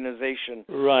reorganization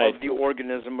right. of the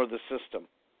organism or the system.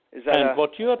 Is that and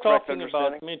what you are talking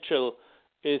understanding? about, Mitchell,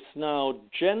 is now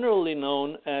generally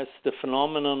known as the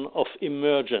phenomenon of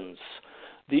emergence.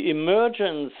 The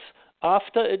emergence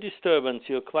after a disturbance,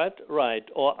 you're quite right,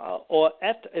 or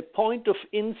at a point of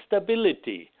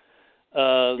instability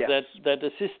yes. that a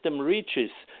system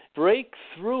reaches, break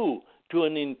through to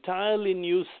an entirely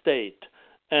new state,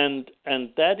 and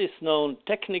that is known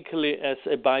technically as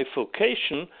a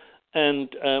bifurcation, and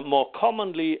more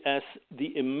commonly as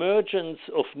the emergence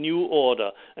of new order.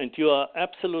 And you are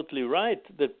absolutely right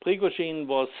that Prigozhin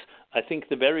was, I think,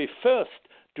 the very first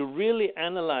to really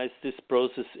analyze this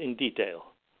process in detail.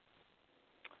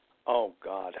 Oh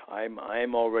God,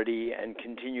 I'm already and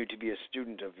continue to be a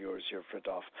student of yours here,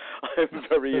 Fritjof. I'm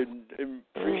very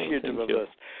appreciative of this.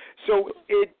 So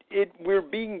we're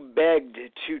being begged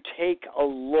to take a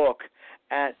look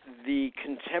at the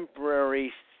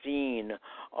contemporary scene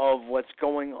of what's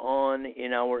going on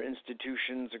in our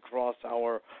institutions across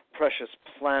our precious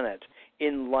planet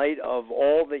in light of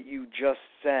all that you just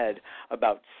said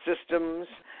about systems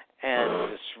and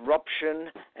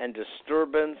disruption and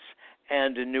disturbance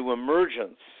and a new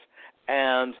emergence.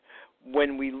 And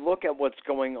when we look at what's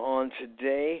going on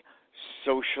today,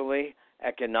 socially,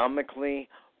 economically,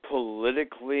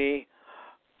 politically,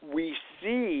 we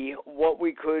see what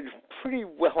we could pretty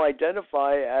well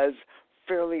identify as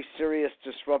fairly serious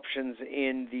disruptions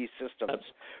in these systems.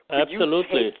 Absolutely.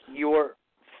 Could you take your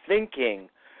thinking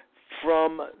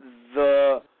from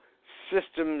the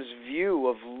system's view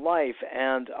of life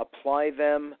and apply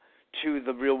them to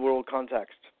the real-world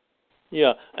context?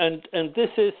 Yeah, and this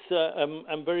is,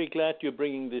 I'm very glad you're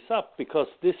bringing this up, because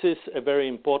this is a very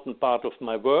important part of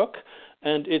my work,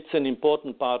 and it's an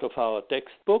important part of our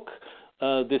textbook.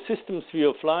 The systems view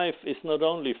of life is not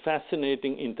only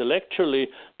fascinating intellectually,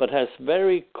 but has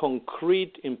very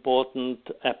concrete, important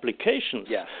applications.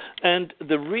 Yes. And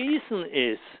the reason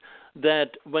is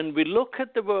that when we look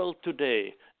at the world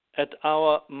today, at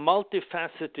our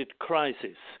multifaceted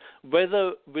crisis,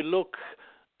 whether we look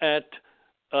at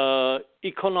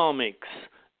economics,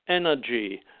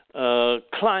 energy,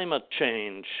 climate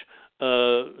change,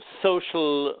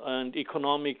 social and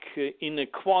economic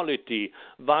inequality,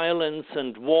 violence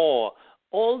and war,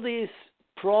 all these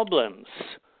problems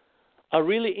are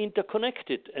really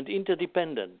interconnected and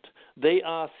interdependent. They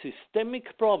are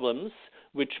systemic problems,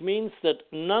 which means that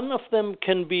none of them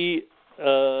can be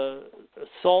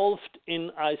solved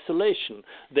in isolation.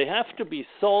 They have to be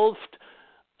solved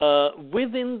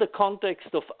within the context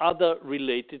of other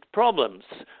related problems.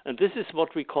 And this is what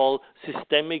we call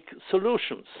systemic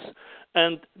solutions.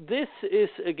 And this is,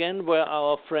 again, where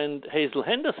our friend Hazel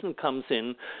Henderson comes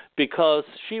in, because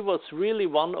she was really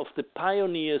one of the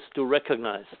pioneers to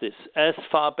recognize this. As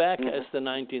far back as the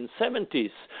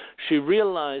 1970s, she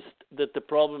realized that the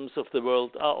problems of the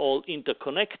world are all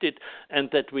interconnected and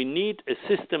that we need a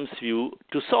systems view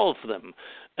to solve them.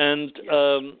 And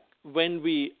when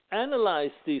we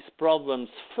analyze these problems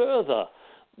further,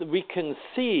 we can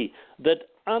see that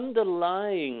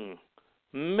underlying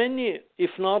many, if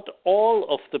not all,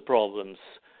 of the problems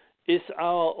is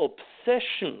our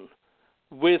obsession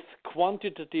with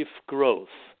quantitative growth,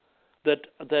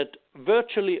 that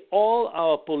virtually all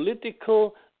our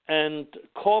political and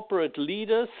corporate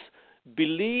leaders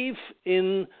believe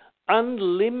in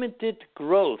unlimited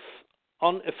growth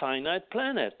on a finite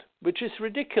planet, which is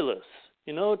ridiculous.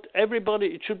 You know, everybody,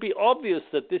 it should be obvious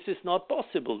that this is not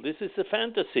possible. This is a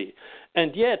fantasy.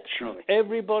 And yet,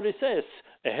 everybody says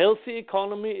a healthy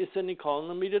economy is an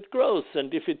economy that grows.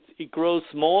 And if it grows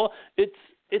more, it's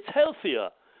healthier.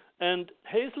 And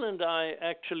Hazel and I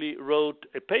actually wrote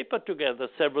a paper together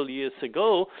several years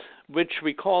ago, which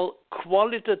we call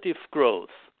qualitative growth.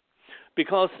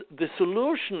 Because the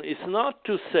solution is not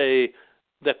to say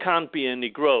there can't be any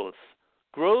growth.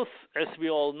 Growth, as we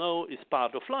all know, is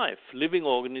part of life. Living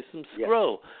organisms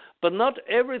grow. But not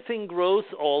everything grows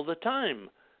all the time.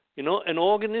 You know, an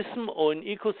organism or an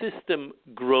ecosystem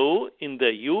grow in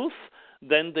their youth,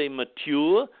 then they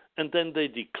mature, and then they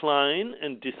decline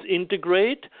and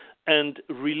disintegrate and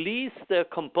release their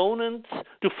components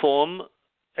to form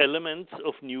elements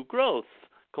of new growth.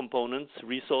 components,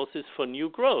 resources for new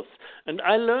growth. And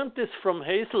I learned this from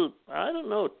Hazel,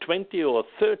 20 or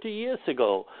 30 years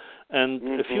ago.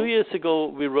 And a few years ago,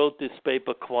 we wrote this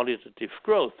paper, Qualitative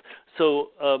Growth.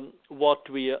 So what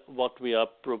we are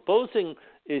proposing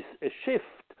is a shift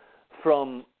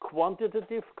from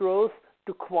quantitative growth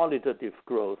to qualitative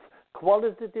growth.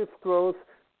 Qualitative growth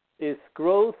is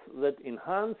growth that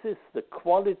enhances the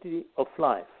quality of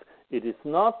life. It is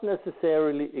not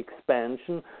necessarily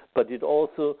expansion, but it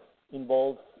also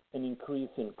involves an increase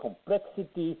in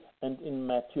complexity and in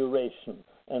maturation.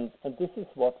 And this is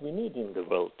what we need in the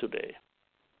world today.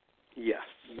 Yes,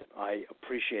 I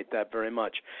appreciate that very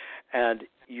much. And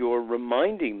you're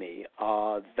reminding me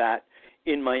that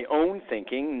in my own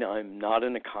thinking, I'm not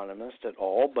an economist at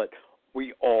all, but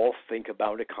we all think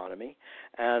about economy.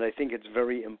 And I think it's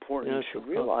very important to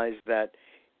realize that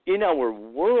in our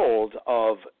world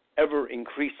of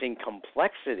ever-increasing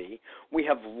complexity, we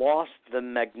have lost the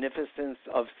magnificence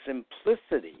of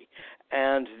simplicity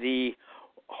and the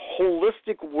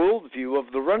holistic worldview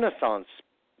of the Renaissance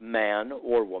man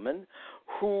or woman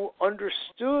who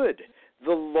understood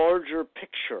the larger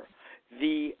picture.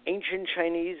 The ancient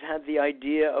Chinese had the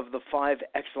idea of the 5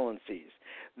 excellencies.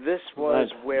 This was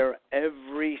where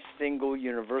every single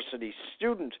university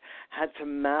student had to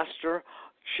master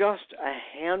just a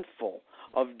handful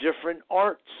of different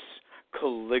arts: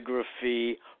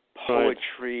 calligraphy,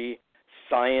 poetry,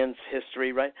 science,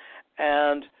 history, right?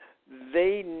 And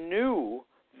they knew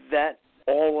that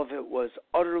all of it was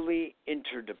utterly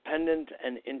interdependent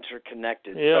and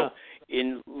interconnected. Yeah. So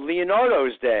in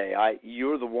Leonardo's day,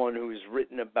 you're the one who's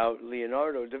written about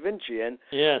Leonardo da Vinci, and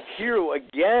here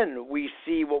again we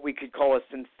see what we could call a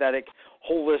synthetic,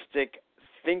 holistic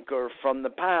thinker from the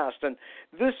past. And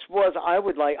this was, I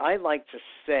like to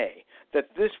say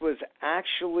that this was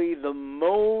actually the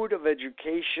mode of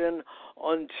education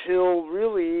until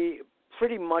really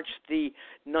pretty much the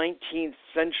 19th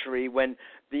century, when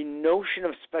the notion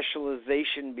of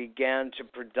specialization began to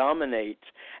predominate,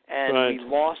 and we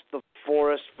lost the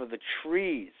forest for the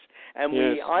trees. And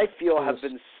we, I feel, have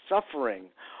been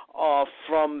suffering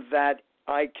from that.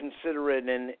 I consider it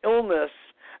an illness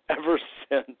ever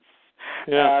since.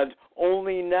 And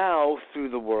only now, through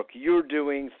the work you're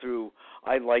doing, through,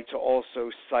 I like to also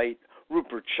cite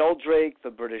Rupert Sheldrake, the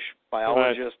British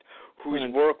biologist, whose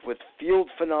work with field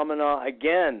phenomena,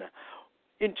 again,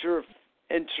 interfaces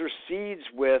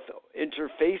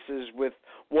with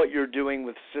what you're doing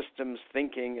with systems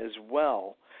thinking as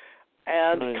well.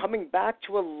 And coming back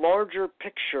to a larger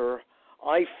picture,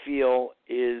 I feel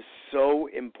is so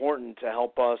important to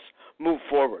help us move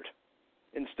forward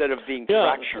instead of being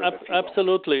fractured.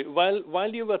 Absolutely.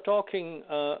 While you were talking,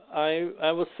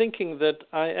 I was thinking that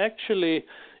I actually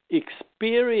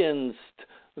experienced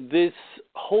this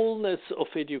wholeness of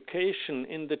education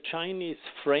in the Chinese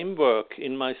framework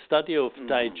in my study of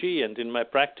Tai Chi and in my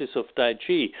practice of Tai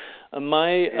Chi.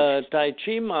 My Tai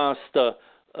Chi master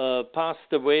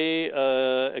passed away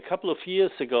a couple of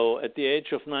years ago at the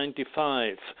age of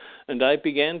 95, and I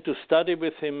began to study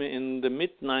with him in the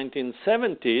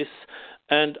mid-1970s,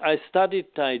 and I studied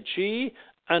Tai Chi,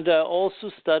 and I also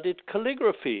studied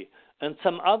calligraphy, and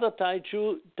some other Tai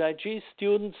Chi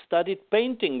students studied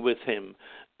painting with him.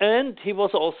 And he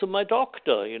was also my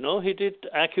doctor, He did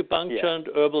acupuncture and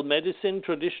herbal medicine,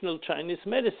 traditional Chinese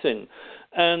medicine.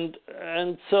 And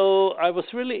so I was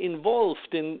really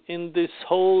involved in this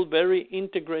whole very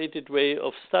integrated way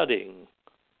of studying.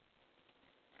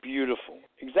 Beautiful.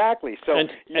 Exactly. So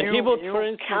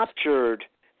you captured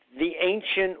the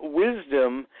ancient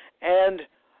wisdom and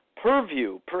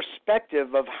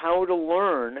perspective of how to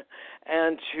learn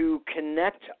and to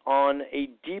connect on a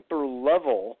deeper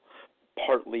level,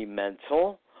 partly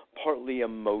mental, partly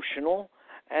emotional,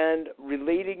 and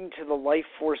relating to the life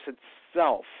force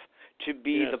itself to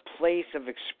be the place of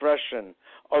expression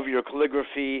of your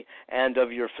calligraphy and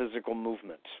of your physical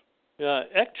movement. Yeah,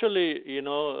 actually,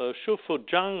 Shufu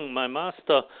Zhang, my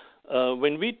master,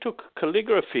 when we took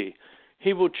calligraphy,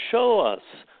 he would show us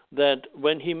that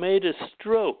when he made a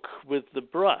stroke with the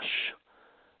brush,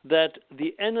 that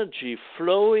the energy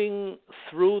flowing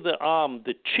through the arm,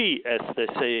 the qi, as they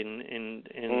say in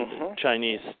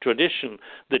Chinese tradition,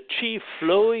 the qi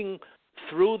flowing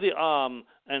through the arm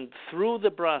and through the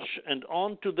brush and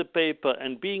onto the paper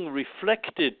and being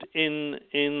reflected in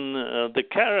the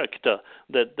character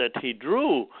that he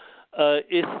drew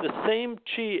is the same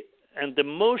qi, and the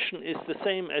motion is the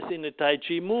same as in a Tai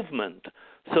Chi movement.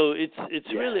 So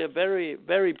it's really a very,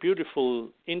 very beautiful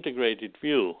integrated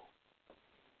view.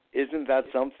 Isn't that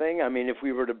something? I mean, if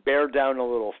we were to bear down a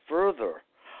little further,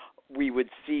 we would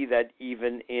see that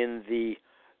even in the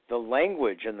the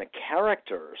language and the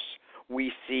characters.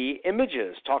 We see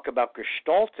images. Talk about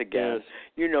Gestalt again.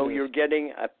 Yes. You're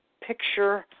getting a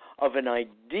picture of an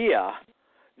idea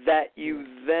that you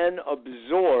then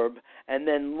absorb and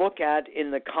then look at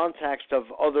in the context of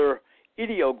other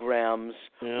ideograms,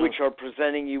 which are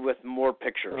presenting you with more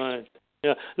pictures. Right.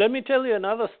 Yeah. Let me tell you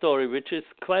another story, which is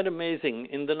quite amazing.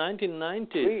 In the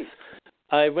 1990s, Please.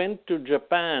 I went to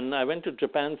Japan. I went to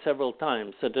Japan several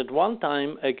times. And at one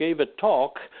time, I gave a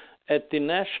talk at the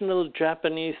National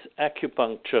Japanese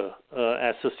Acupuncture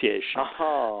Association.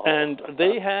 Oh. And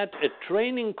they had a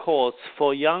training course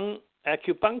for young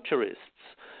acupuncturists.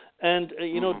 And,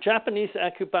 Japanese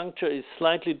acupuncture is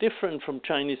slightly different from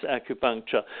Chinese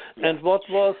acupuncture. Yeah. And what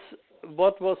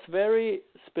was very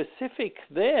specific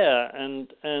there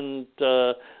and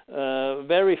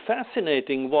very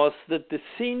fascinating was that the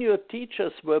senior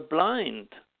teachers were blind,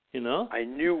 I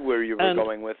knew where you were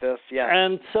going with this, yeah.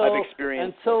 And so, I've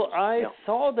experienced I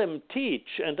saw them teach,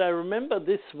 and I remember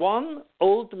this one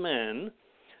old man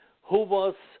who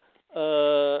was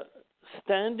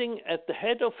standing at the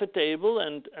head of a table,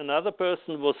 and another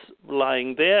person was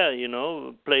lying there,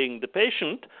 playing the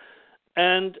patient,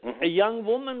 and a young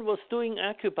woman was doing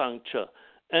acupuncture,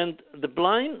 and the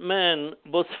blind man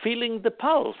was feeling the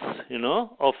pulse,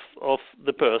 of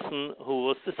the person who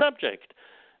was the subject,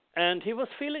 and he was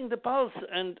feeling the pulse,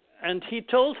 and he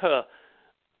told her,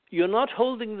 "You're not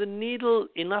holding the needle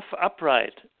enough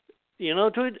upright,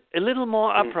 do it a little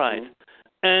more upright."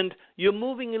 And you're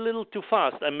moving a little too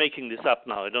fast. I'm making this up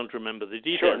now. I don't remember the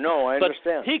details. Sure, no, I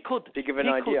understand. He could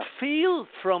idea. feel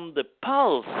from the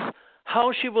pulse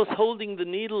how she was holding the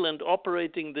needle and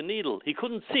operating the needle. He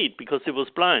couldn't see it because he was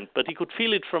blind, but he could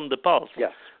feel it from the pulse.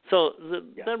 Yes. So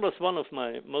that was one of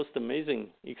my most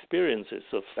amazing experiences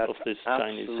of this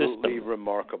Chinese system. That's absolutely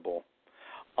remarkable.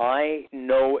 I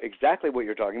know exactly what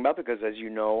you're talking about because, as you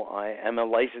know, I am a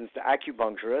licensed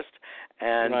acupuncturist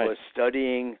and was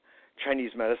studying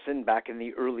Chinese medicine back in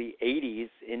the early 80s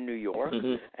in New York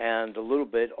and a little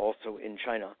bit also in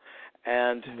China.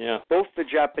 And both the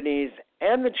Japanese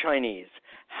and the Chinese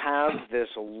have this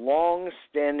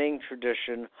long-standing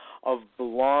tradition of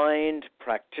blind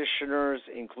practitioners,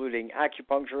 including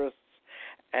acupuncturists.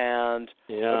 And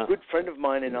a good friend of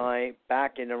mine and I,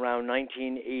 back in around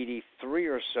 1983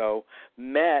 or so,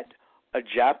 met a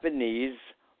Japanese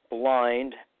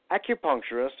blind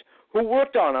acupuncturist who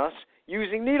worked on us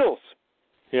using needles.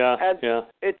 And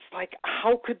it's like,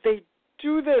 how could they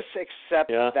do this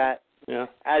except that,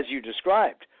 as you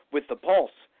described, with the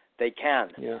pulse, they can.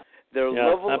 Their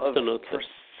level of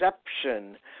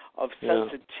perception, of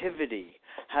sensitivity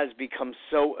has become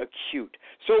so acute.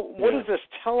 So what does this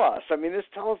tell us? I mean, this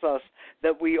tells us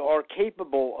that we are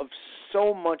capable of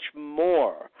so much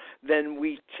more than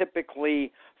we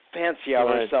typically fancy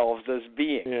ourselves as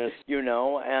being,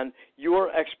 and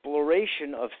your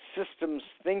exploration of systems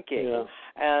thinking.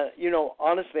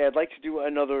 Honestly, I'd like to do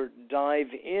another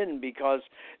dive in because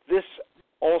this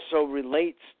also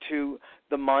relates to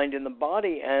the mind and the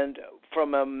body. And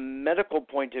from a medical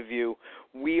point of view,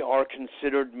 we are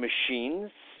considered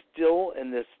machines still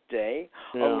in this day,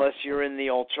 unless you're in the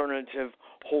alternative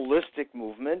holistic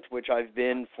movement, which I've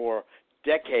been for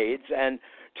decades. And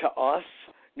to us,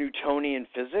 Newtonian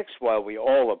physics, while we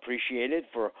all appreciate it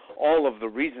for all of the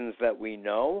reasons that we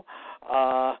know,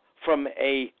 from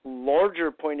a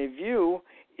larger point of view,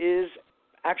 is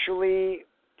actually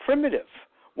primitive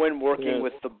when working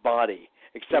with the body,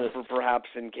 except for perhaps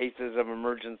in cases of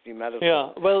emergency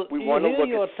medicine. Well, we want to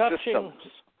look at systems.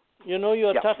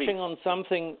 You're touching on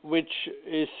something which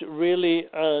is really,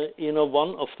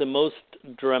 one of the most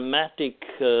dramatic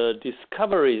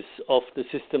discoveries of the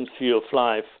systems view of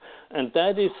life, and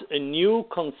that is a new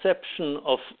conception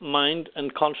of mind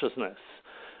and consciousness.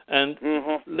 And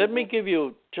let me give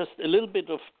you just a little bit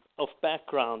of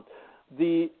background.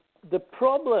 The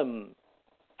problem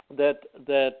that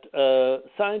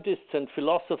scientists and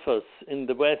philosophers in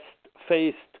the West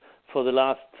faced for the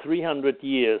last 300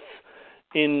 years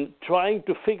in trying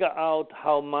to figure out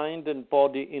how mind and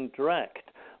body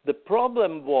interact. The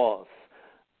problem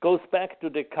goes back to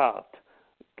Descartes.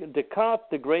 Descartes,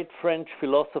 the great French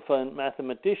philosopher and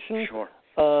mathematician,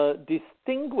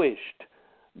 distinguished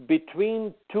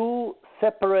between two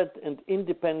separate and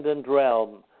independent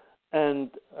realms,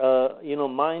 and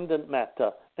mind and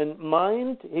matter. And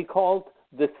mind he called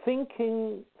the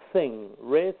thinking thing,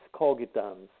 res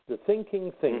cogitans, the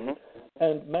thinking thing,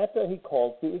 and matter he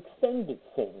called the extended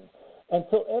thing. And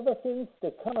so ever since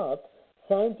Descartes,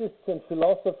 scientists and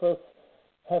philosophers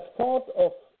have thought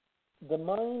of the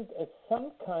mind as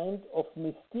some kind of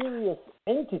mysterious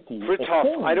entity.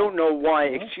 Fritjof, I don't know why.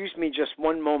 Excuse me just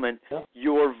one moment. Yeah.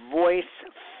 Your voice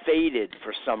faded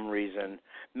for some reason.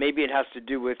 Maybe it has to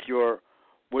do with your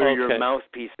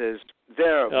mouthpiece is.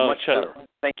 There, much better.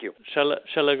 Thank you.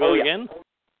 Shall I go again?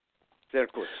 Sehr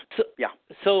gut.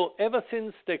 So ever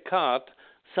since Descartes,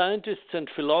 scientists and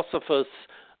philosophers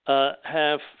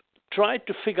have tried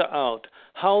to figure out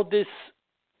how this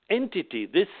entity,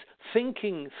 this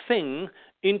thinking thing,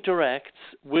 interacts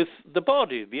with the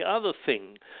body, the other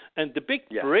thing. And the big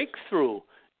breakthrough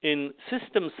in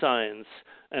system science,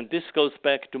 and this goes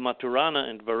back to Maturana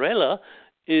and Varela,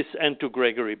 and to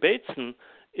Gregory Bateson,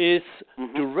 is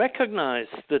to recognize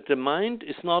that the mind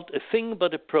is not a thing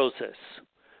but a process.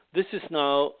 This is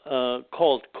now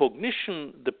called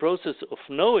cognition, the process of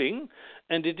knowing,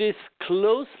 and it is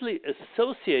closely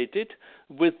associated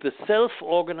with the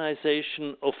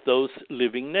self-organization of those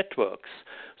living networks.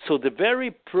 So the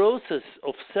very process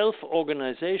of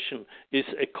self-organization is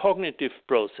a cognitive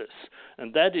process,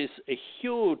 and that is a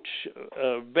huge,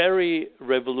 very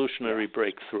revolutionary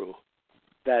breakthrough.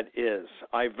 That is.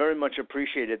 I very much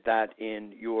appreciated that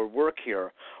in your work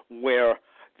here, where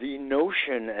the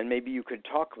notion, and maybe you could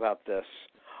talk about this,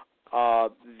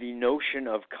 the notion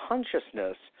of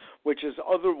consciousness, which is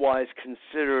otherwise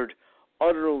considered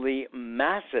utterly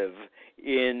massive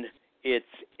in its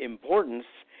importance,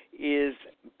 is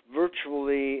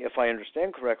virtually, if I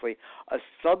understand correctly, a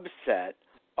subset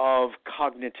of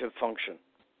cognitive function.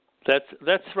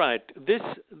 That's right.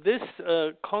 This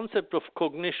concept of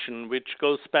cognition, which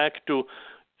goes back to,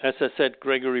 as I said,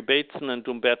 Gregory Bateson and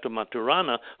Umberto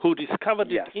Maturana, who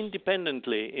discovered it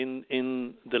independently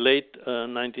in the late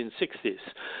 1960s.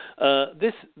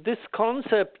 This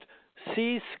concept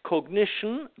sees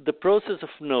cognition, the process of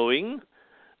knowing,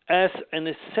 as an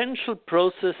essential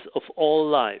process of all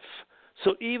life.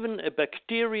 So even a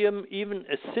bacterium, even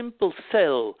a simple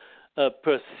cell,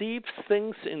 perceives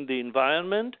things in the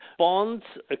environment, bonds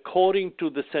according to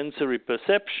the sensory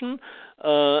perception,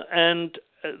 and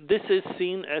this is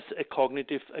seen as a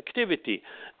cognitive activity.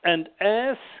 And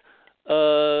as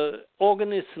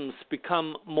organisms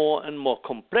become more and more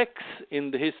complex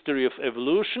in the history of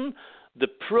evolution, the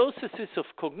processes of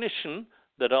cognition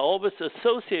that are always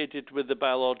associated with the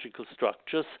biological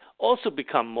structures also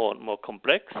become more and more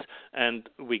complex, and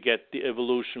we get the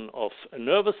evolution of a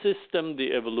nervous system,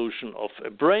 the evolution of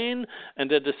a brain,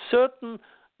 and at a certain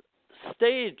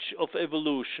stage of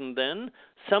evolution then,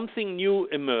 something new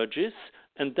emerges,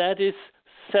 and that is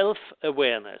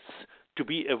self-awareness, to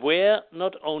be aware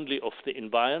not only of the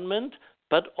environment,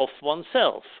 but of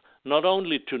oneself, not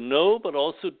only to know, but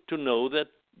also to know that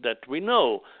we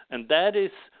know, and that is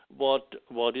what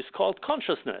is called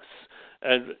consciousness.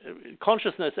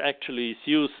 Consciousness actually is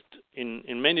used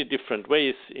in many different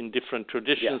ways in different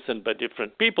traditions and by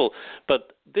different people,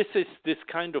 but this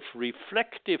kind of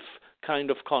reflective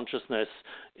kind of consciousness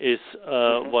is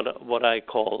what I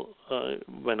call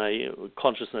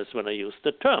consciousness when I use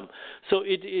the term. So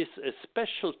it is a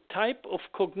special type of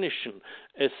cognition,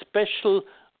 a special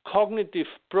cognitive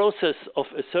process of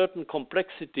a certain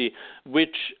complexity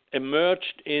which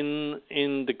emerged in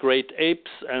the great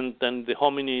apes and then the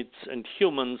hominids and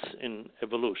humans in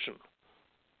evolution.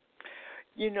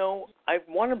 You know, I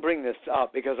want to bring this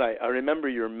up because I remember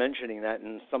you mentioning that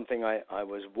in something I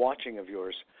was watching of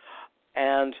yours.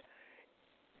 And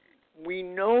we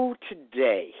know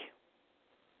today,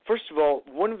 first of all,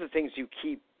 one of the things you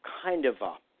keep kind of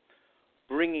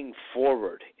bringing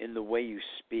forward in the way you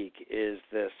speak is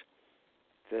this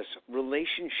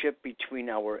relationship between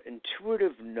our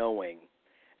intuitive knowing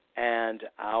and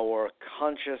our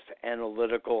conscious,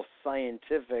 analytical,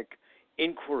 scientific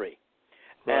inquiry.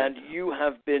 Right. And you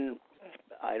have been,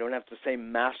 I don't have to say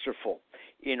masterful,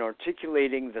 in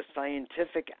articulating the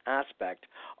scientific aspect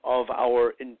of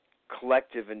our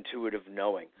collective intuitive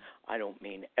knowing. I don't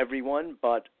mean everyone,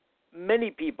 but many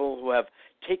people who have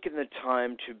taken the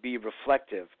time to be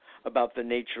reflective about the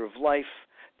nature of life,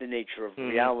 the nature of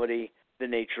reality, the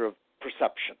nature of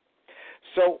perception.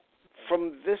 So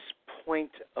from this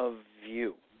point of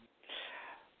view,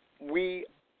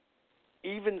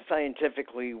 even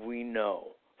scientifically, we know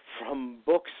from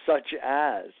books such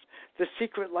as The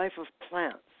Secret Life of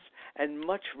Plants, and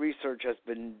much research has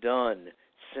been done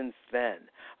since then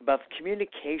about the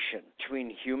communication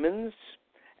between humans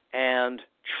and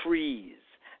trees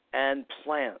and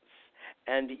plants,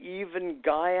 and even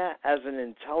Gaia as an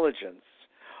intelligence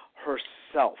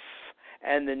herself.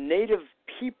 And the native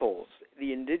peoples,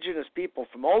 the indigenous people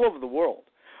from all over the world,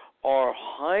 are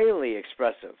highly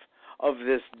expressive of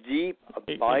this deep,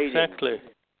 abiding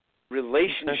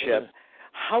relationship.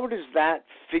 how does that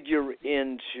figure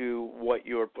into what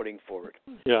you're putting forward?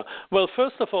 Yeah. Well,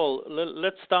 first of all,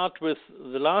 let's start with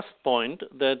the last point,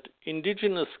 that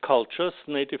indigenous cultures,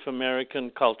 Native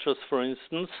American cultures, for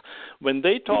instance, when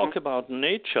they talk about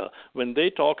nature, when they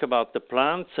talk about the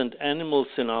plants and animals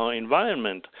in our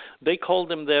environment, they call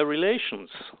them their relations.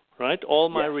 Right, all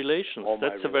my relations.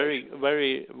 That's a very,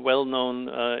 very well-known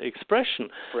expression.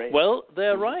 Right. Well,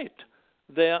 they're right.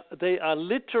 They are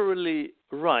literally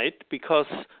right, because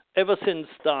ever since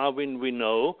Darwin we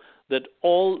know that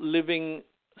all living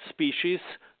species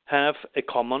have a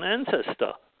common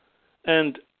ancestor.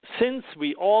 And since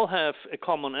we all have a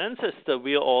common ancestor,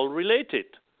 we are all related.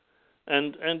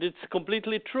 And it's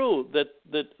completely true that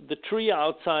the tree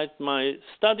outside my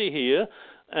study here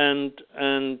and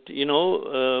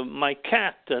my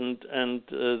cat and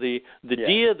the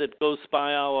deer that goes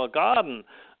by our garden,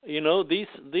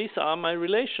 these are my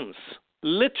relations,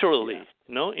 literally,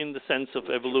 in the sense of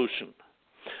evolution.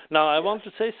 Now, I want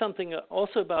to say something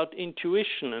also about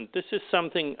intuition, and this is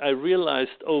something I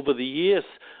realized over the years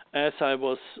as I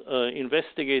was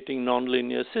investigating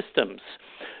nonlinear systems.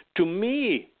 To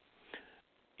me,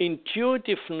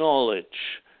 intuitive knowledge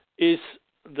is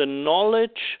the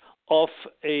knowledge of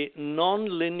a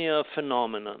nonlinear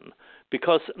phenomenon,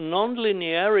 because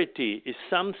nonlinearity is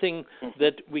something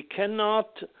that we cannot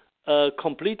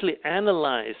completely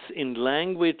analyze in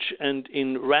language and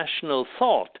in rational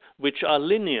thought, which are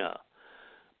linear,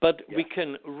 but we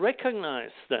can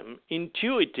recognize them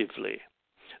intuitively.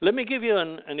 Let me give you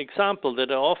an example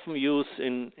that I often use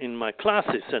in my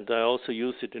classes, and I also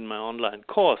use it in my online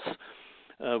course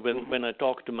when I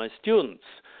talk to my students.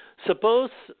 Suppose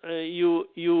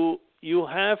you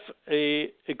have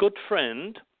a good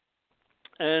friend,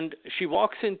 and she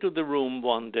walks into the room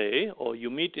one day, or you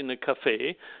meet in a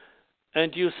cafe,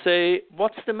 and you say,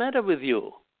 "What's the matter with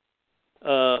you?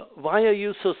 Why are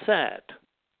you so sad?"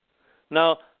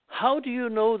 Now, how do you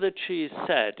know that she is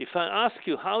sad? If I ask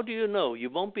you, how do you know? You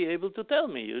won't be able to tell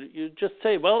me. You just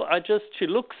say, "Well, she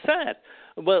looks sad."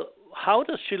 Well, how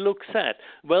does she look sad?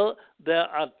 Well, there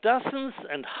are dozens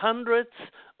and hundreds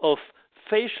of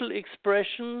facial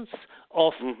expressions,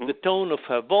 of the tone of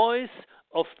her voice,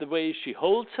 of the way she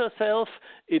holds herself,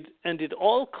 and it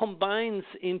all combines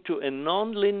into a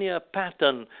nonlinear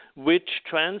pattern which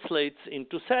translates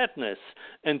into sadness.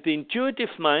 And the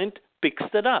intuitive mind picks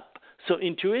that up. So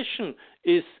intuition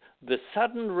is the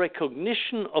sudden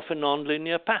recognition of a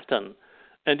nonlinear pattern.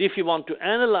 And if you want to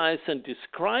analyze and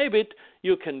describe it,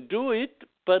 you can do it,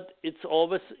 but it's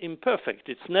always imperfect.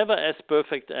 It's never as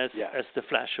perfect as the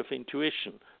flash of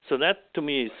intuition. So that, to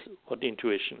me, is what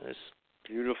intuition is.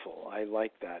 Beautiful. I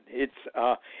like that.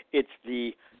 It's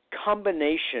the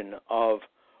combination of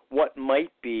what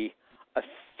might be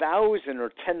 1,000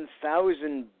 or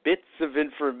 10,000 bits of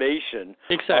information,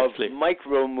 exactly, of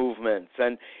micro movements,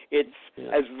 and it's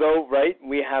as though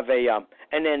we have an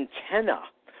antenna,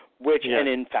 which, and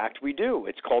in fact we do.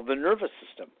 It's called the nervous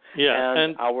system,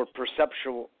 and our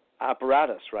perceptual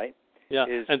apparatus, right? Yeah,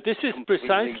 and this is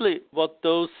precisely what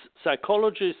those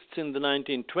psychologists in the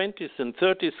 1920s and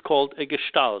 30s called a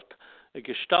gestalt. A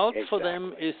gestalt for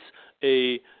them is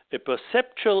a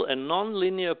perceptual, a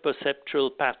nonlinear perceptual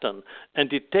pattern,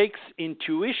 and it takes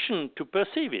intuition to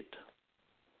perceive it.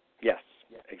 Yes,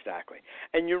 exactly.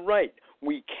 And you're right.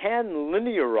 We can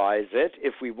linearize it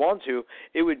if we want to.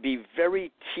 It would be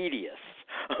very tedious.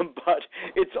 But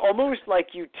it's almost like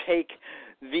you take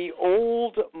the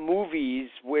old movies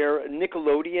where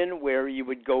Nickelodeon, where you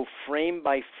would go frame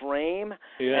by frame,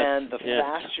 and the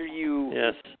faster you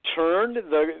turn,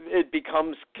 it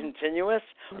becomes continuous.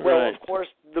 Well, of course,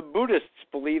 the Buddhists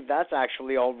believe that's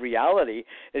actually all reality,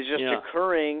 is just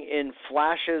occurring in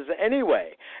flashes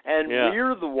anyway. And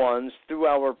we're the ones, through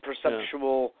our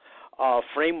perceptual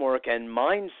framework and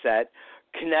mindset,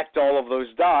 connect all of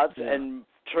those dots and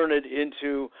turn it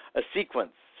into a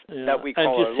sequence that we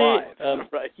call our lives.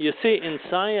 You see, in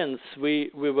science,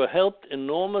 we were helped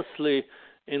enormously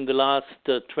in the last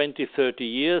 20, 30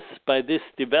 years by this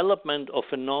development of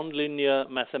a nonlinear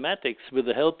mathematics. With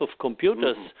the help of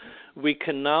computers, we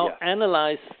can now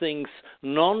analyze things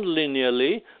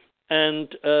nonlinearly.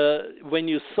 And when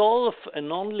you solve a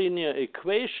nonlinear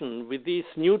equation with these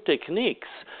new techniques,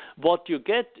 what you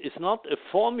get is not a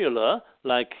formula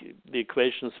like the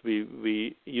equations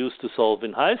we used to solve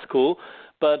in high school,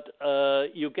 but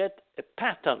you get a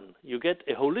pattern. You get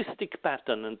a holistic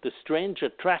pattern, and the strange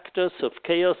attractors of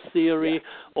chaos theory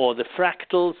or the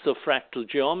fractals of fractal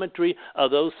geometry are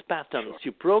those patterns.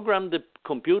 You program the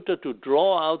computer to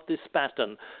draw out this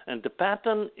pattern, and the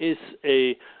pattern is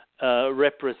a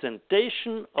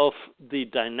representation of the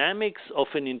dynamics of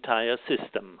an entire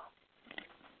system.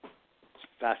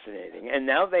 Fascinating. And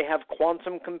now they have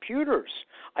quantum computers.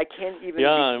 I can't even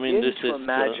begin to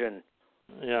imagine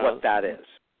what that is.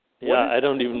 I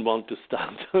don't even want to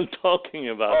start talking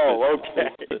about it. Oh,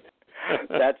 okay.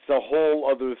 That's a whole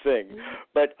other thing.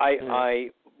 But I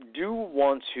do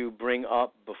want to bring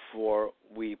up before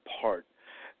we part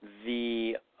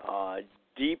the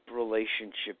deep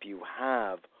relationship you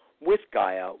have with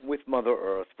Gaia, with Mother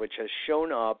Earth, which has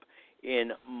shown up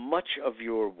in much of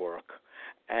your work.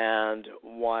 And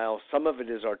while some of it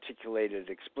is articulated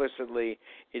explicitly,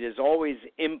 it is always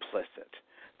implicit.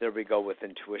 There we go with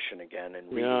intuition again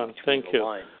and reading between the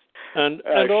lines. And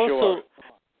also,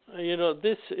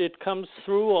 it comes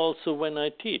through also when I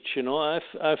teach.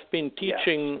 I've been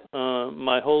teaching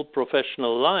my whole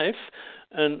professional life,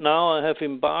 and now I have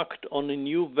embarked on a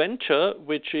new venture,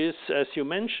 which is, as you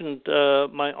mentioned,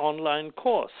 my online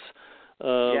course,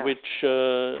 which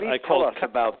I call. Tell us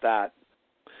about that.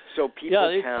 So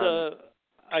people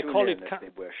can tune in if they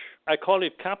wish. I call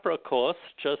it Capra course,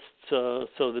 just so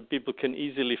that people can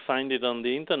easily find it on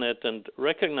the internet and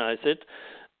recognize it.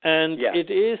 And it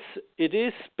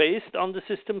is based on the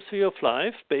systems view of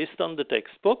life, based on the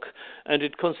textbook, and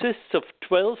it consists of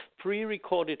 12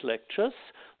 pre-recorded lectures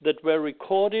that were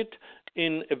recorded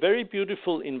in a very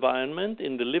beautiful environment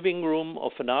in the living room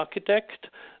of an architect,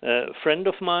 a friend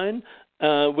of mine,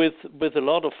 with a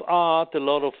lot of art, a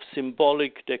lot of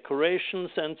symbolic decorations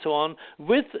and so on,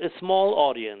 with a small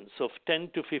audience of 10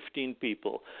 to 15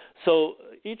 people. So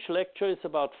each lecture is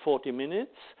about 40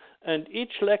 minutes, and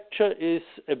each lecture is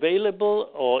available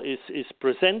or is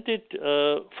presented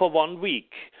for 1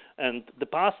 week. And the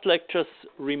past lectures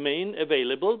remain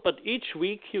available, but each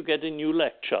week you get a new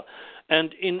lecture.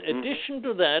 And in addition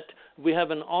to that, we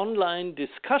have an online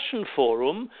discussion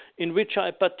forum in which I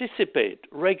participate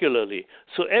regularly.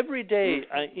 So every day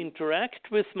I interact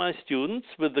with my students,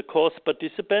 with the course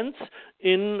participants,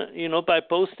 by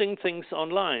posting things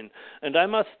online. And I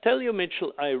must tell you,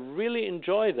 Mitchell, I really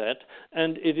enjoy that.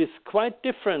 And it is quite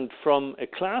different from a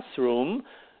classroom.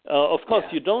 Of course,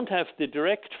 you don't have the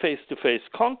direct face-to-face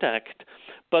contact,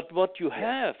 but what you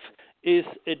have is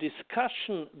a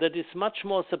discussion that is much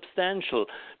more substantial,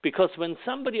 because when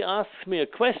somebody asks me a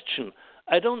question,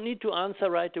 I don't need to answer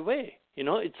right away.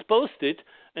 It's posted,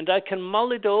 and I can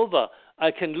mull it over.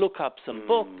 I can look up some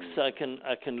books. I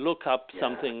can look up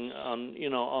something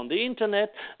on the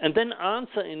internet, and then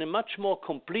answer in a much more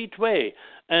complete way.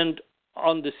 And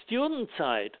on the student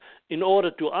side, in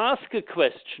order to ask a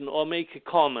question or make a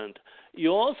comment,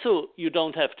 you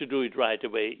don't have to do it right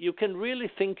away. You can really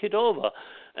think it over.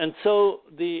 And so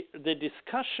the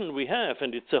discussion we have,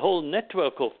 and it's a whole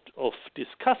network of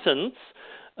discussants,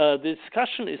 the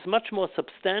discussion is much more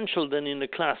substantial than in a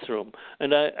classroom.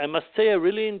 And I must say I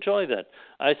really enjoy that.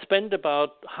 I spend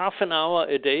about half an hour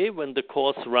a day when the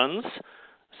course runs,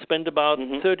 spend about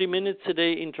 30 minutes a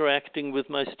day interacting with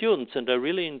my students, and I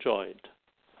really enjoy it.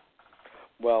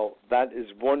 Well, that is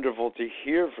wonderful to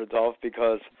hear, Fritjof,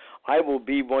 because I will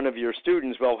be one of your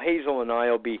students. Well, Hazel and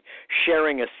I will be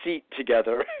sharing a seat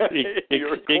together.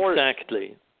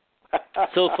 Exactly.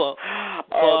 So for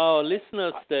our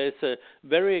listeners, there's a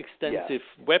very extensive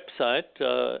website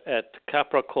at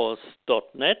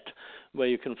capracourse.net where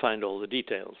you can find all the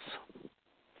details.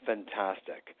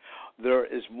 Fantastic. There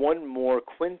is one more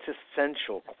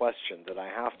quintessential question that I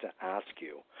have to ask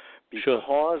you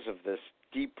because of this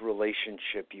deep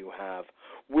relationship you have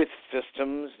with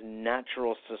systems,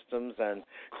 natural systems, and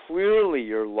clearly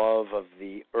your love of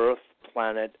the Earth,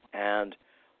 planet, and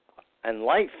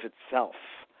life itself.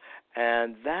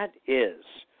 And that is,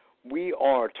 we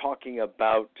are talking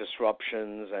about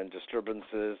disruptions and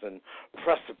disturbances and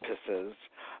precipices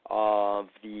of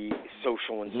the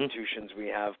social institutions we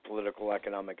have, political,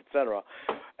 economic, etc.,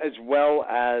 as well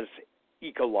as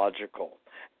ecological.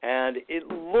 And it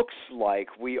looks like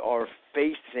we are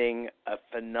facing a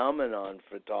phenomenon,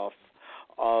 Fritjof,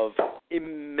 of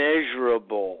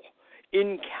immeasurable,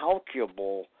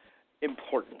 incalculable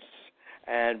importance.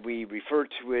 And we refer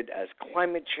to it as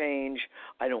climate change.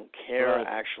 I don't care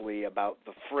actually about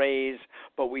the phrase,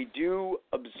 but we do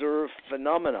observe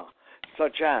phenomena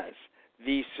such as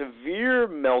the severe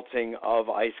melting of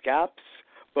ice caps,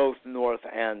 both north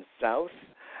and south.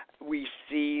 We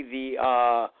see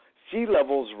the sea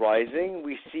levels rising.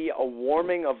 We see a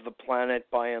warming of the planet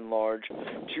by and large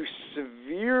to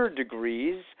severe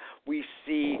degrees. We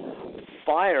see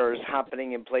fires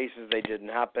happening in places they didn't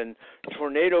happen,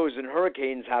 tornadoes and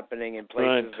hurricanes happening in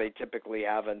places they typically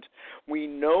haven't. We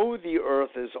know the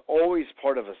Earth is always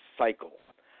part of a cycle.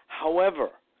 However,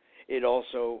 it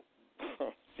also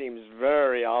seems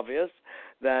very obvious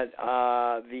that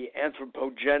the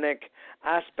anthropogenic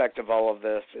aspect of all of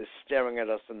this is staring at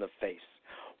us in the face.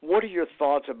 What are your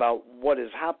thoughts about what is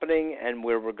happening and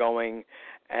where we're going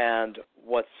and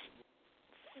what's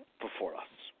before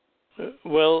us?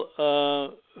 Well,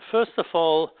 first of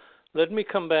all, let me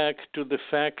come back to the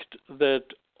fact that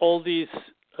all these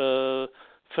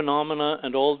phenomena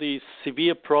and all these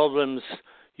severe problems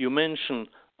you mention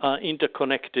are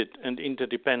interconnected and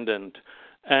interdependent,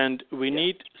 and we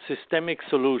need systemic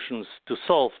solutions to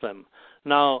solve them.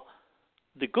 Now,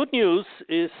 the good news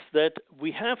is that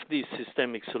we have these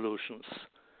systemic solutions.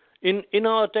 In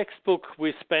our textbook,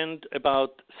 we spend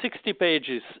about 60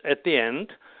 pages at the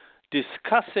end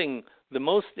discussing the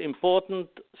most important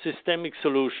systemic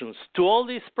solutions to all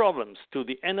these problems, to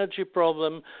the energy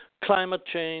problem, climate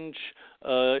change,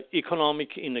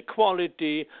 economic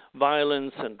inequality,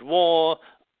 violence and war.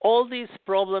 All these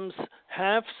problems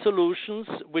have solutions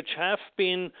which have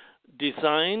been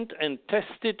designed and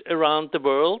tested around the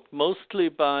world, mostly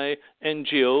by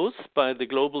NGOs, by the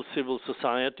global civil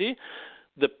society.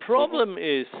 The problem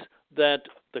is that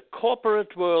the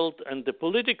corporate world and the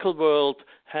political world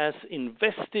has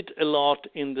invested a lot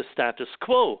in the status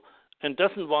quo and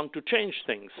doesn't want to change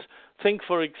things. Think,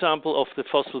 for example, of the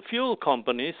fossil fuel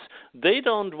companies. They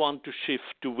don't want to shift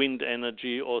to wind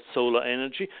energy or solar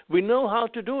energy. We know how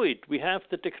to do it. We have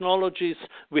the technologies,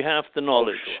 we have the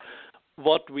knowledge.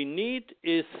 What we need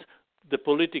is the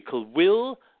political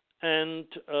will and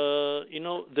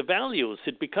the values.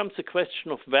 It becomes a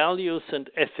question of values and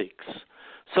ethics.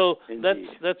 So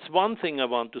that's one thing I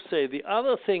want to say. The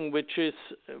other thing, which is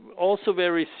also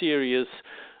very serious,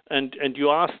 and you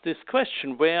asked this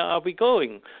question, where are we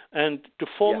going? And to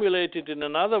formulate it in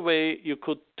another way,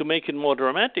 to make it more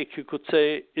dramatic, you could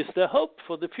say, is there hope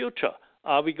for the future?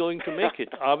 Are we going to make it?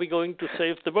 Are we going to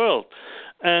save the world?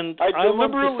 And I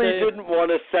deliberately didn't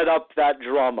want to set up that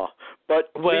drama,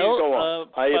 but please go on.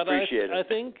 I appreciate it. I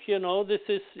think, this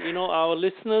is, our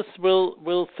listeners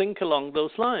will think along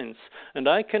those lines. And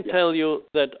I can tell you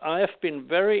that I have been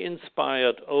very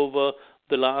inspired over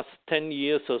the last 10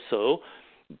 years or so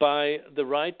by the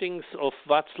writings of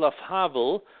Václav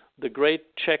Havel, the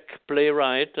great Czech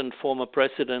playwright and former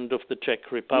president of the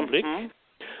Czech Republic,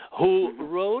 who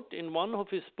wrote in one of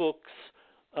his books,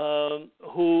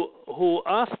 who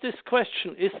asked this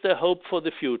question, is there hope for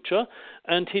the future?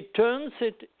 And he turns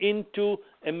it into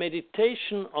a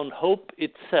meditation on hope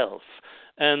itself.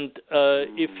 And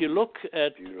if you look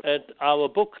at our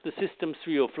book, The System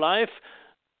Theory of Life,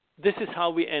 this is how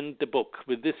we end the book,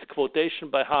 with this quotation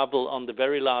by Havel on the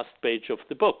very last page of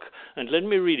the book. And let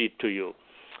me read it to you.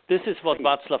 This is what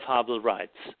Václav Havel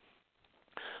writes.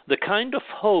 The kind of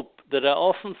hope that I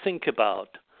often think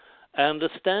about, I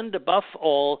understand above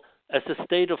all as a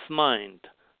state of mind,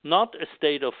 not a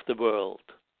state of the world.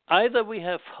 Either we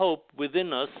have hope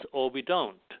within us or we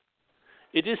don't.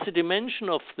 It is a dimension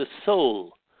of the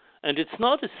soul, and it's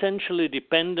not essentially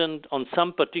dependent on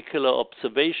some particular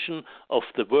observation of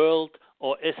the world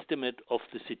or estimate of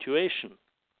the situation.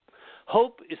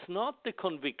 Hope is not the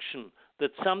conviction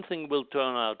that something will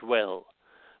turn out well,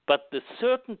 but the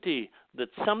certainty that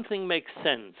something makes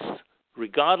sense,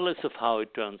 regardless of how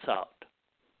it turns out.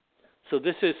 So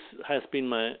this has been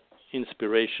my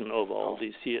inspiration over all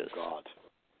these years. God,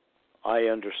 I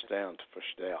understand,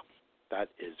 verstehe. That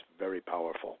is very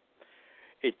powerful.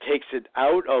 It takes it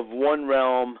out of one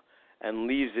realm and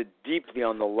leaves it deeply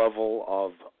on the level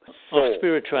of soul, of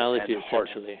spirituality, and heart,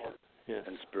 essentially. Yes.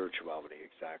 And spirituality,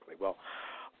 exactly. Well,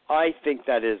 I think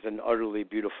that is an utterly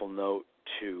beautiful note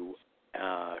to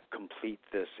complete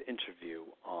this interview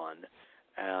on,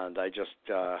 and I just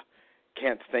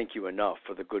can't thank you enough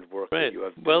for the good work that you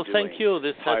have been doing. Well, thank you.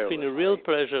 This has been a real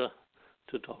pleasure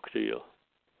to talk to you.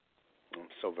 I'm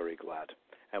so very glad.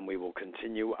 And we will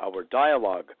continue our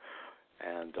dialogue,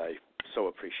 and I so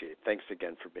appreciate it. Thanks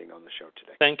again for being on the show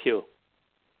today. Thank you.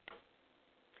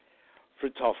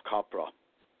 Fritjof Capra,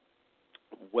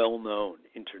 well-known,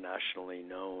 internationally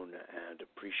known and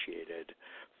appreciated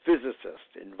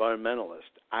physicist,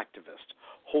 environmentalist, activist,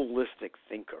 holistic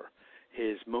thinker.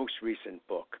 His most recent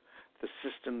book, The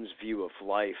Systems View of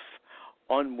Life,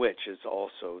 on which is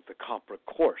also the Capra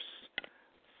course,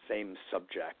 same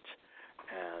subject,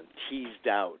 and teased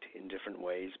out in different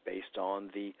ways based on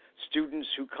the students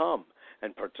who come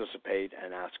and participate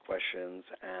and ask questions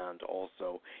and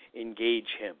also engage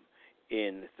him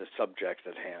in the subject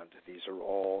at hand. These are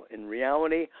all, in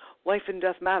reality, life and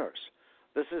death matters.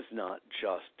 This is not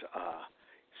just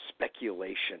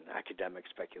speculation, academic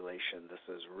speculation.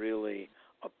 This is really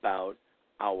about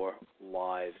our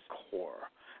lives core.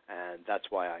 And that's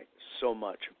why I so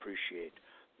much appreciate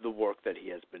the work that he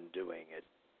has been doing. It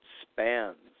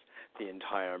spans the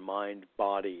entire mind,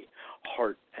 body,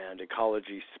 heart, and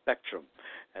ecology spectrum.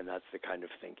 And that's the kind of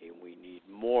thinking we need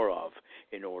more of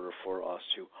in order for us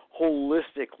to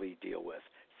holistically deal with,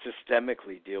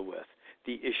 systemically deal with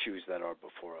the issues that are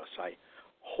before us. I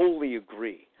wholly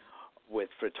agree with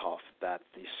Fritjof that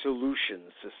the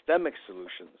solutions, systemic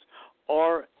solutions,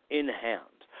 are in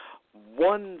hand.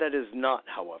 One that is not,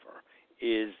 however,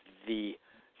 is the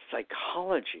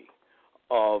psychology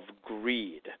of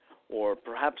greed, or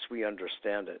perhaps we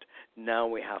understand it. Now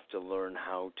we have to learn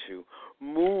how to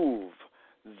move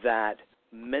that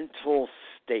mental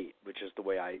state, which is the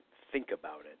way I think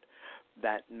about it.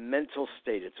 That mental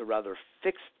state, it's a rather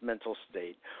fixed mental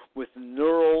state with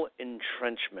neural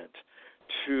entrenchment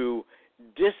to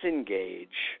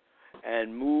disengage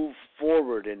and move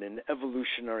forward in an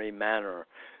evolutionary manner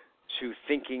to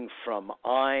thinking from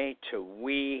I to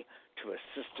we to a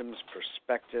systems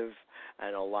perspective,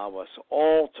 and allow us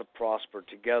all to prosper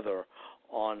together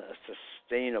on a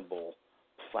sustainable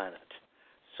planet.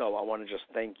 So I want to just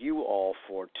thank you all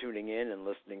for tuning in and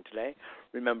listening today.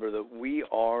 Remember that we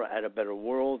are At a Better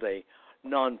World, a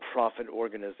nonprofit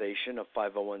organization, a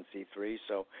 501c3,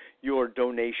 so your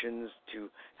donations to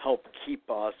help keep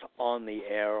us on the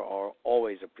air are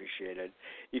always appreciated.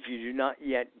 If you do not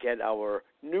yet get our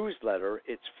newsletter,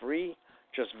 it's free.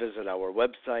 Just visit our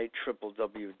website,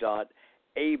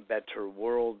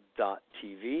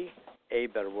 www.abetterworld.tv,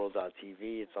 abetterworld.tv,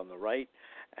 it's on the right,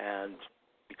 and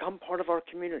become part of our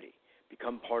community.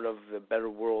 Become part of the Better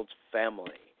World's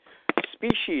family.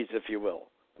 Species, if you will.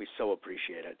 We so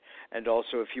appreciate it. And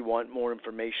also, if you want more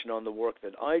information on the work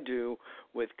that I do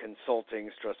with consulting,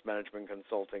 stress management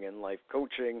consulting, and life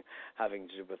coaching, having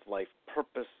to do with life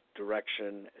purpose,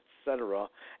 direction, etc.,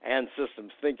 and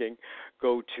systems thinking,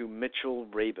 go to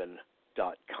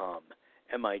mitchellrabin.com,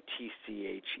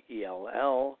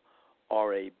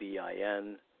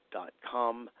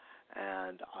 mitchellrabin.com,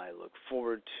 and I look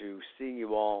forward to seeing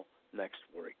you all next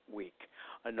week.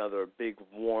 Another big,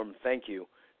 warm thank you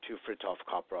to Fritjof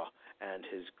Capra and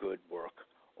his good work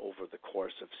over the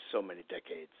course of so many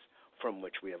decades, from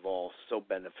which we have all so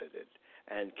benefited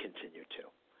and continue to.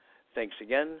 Thanks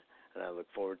again, and I look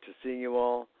forward to seeing you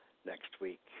all next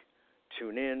week.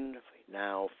 Tune in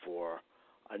now for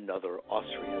another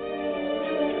Austrian.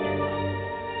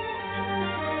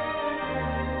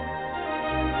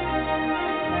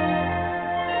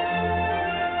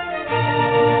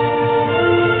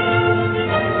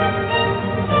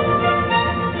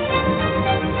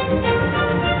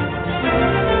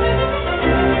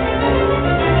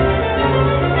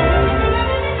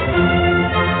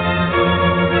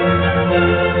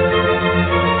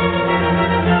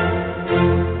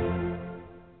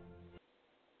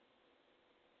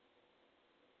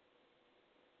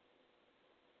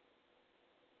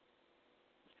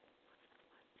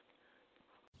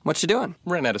 What you doing?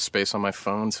 Ran out of space on my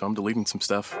phone, so I'm deleting some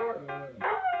stuff.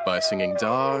 By singing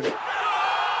dog.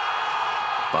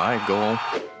 By goal.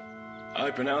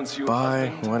 I pronounce you. By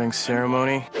husband. wedding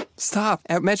ceremony. Stop.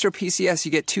 At Metro PCS,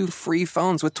 you get 2 free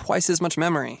phones with twice as much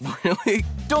memory. Really?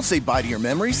 Don't say bye to your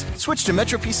memories. Switch to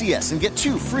Metro PCS and get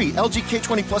 2 free LG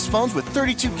K20 Plus phones with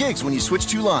 32 gigs when you switch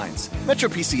 2 lines. Metro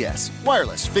PCS.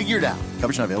 Wireless. Figured out.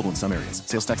 Coverage not available in some areas.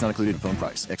 Sales tax not included in phone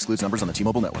price. Excludes numbers on the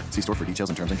T-Mobile network. See store for details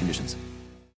and terms and conditions.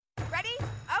 Ready?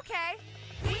 Okay.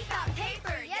 We got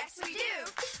paper, yes we do.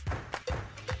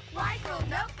 White ruled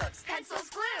notebooks, pencils,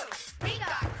 glue. We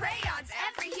got crayons,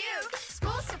 every hue.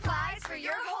 School supplies for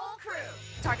your whole crew.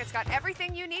 Target's got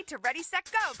everything you need to ready,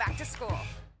 set, go back to school.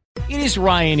 It is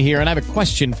Ryan here, and I have a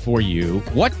question for you.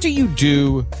 What do you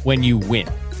do when you win?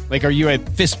 Like, are you a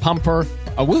fist pumper,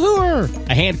 a woo-hooer,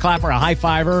 a hand clapper, a high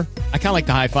fiver? I kind of like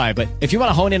the high five, but if you want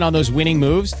to hone in on those winning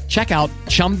moves, check out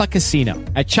Chumba Casino.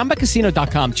 At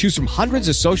ChumbaCasino.com, choose from hundreds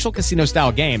of social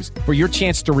casino-style games for your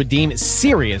chance to redeem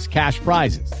serious cash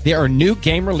prizes. There are new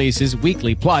game releases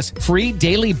weekly, plus free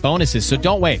daily bonuses, so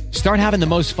don't wait. Start having the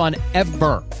most fun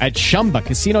ever at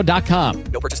ChumbaCasino.com.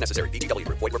 No purchase necessary. VGW.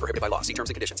 Void where prohibited by law. See terms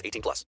and conditions. 18+.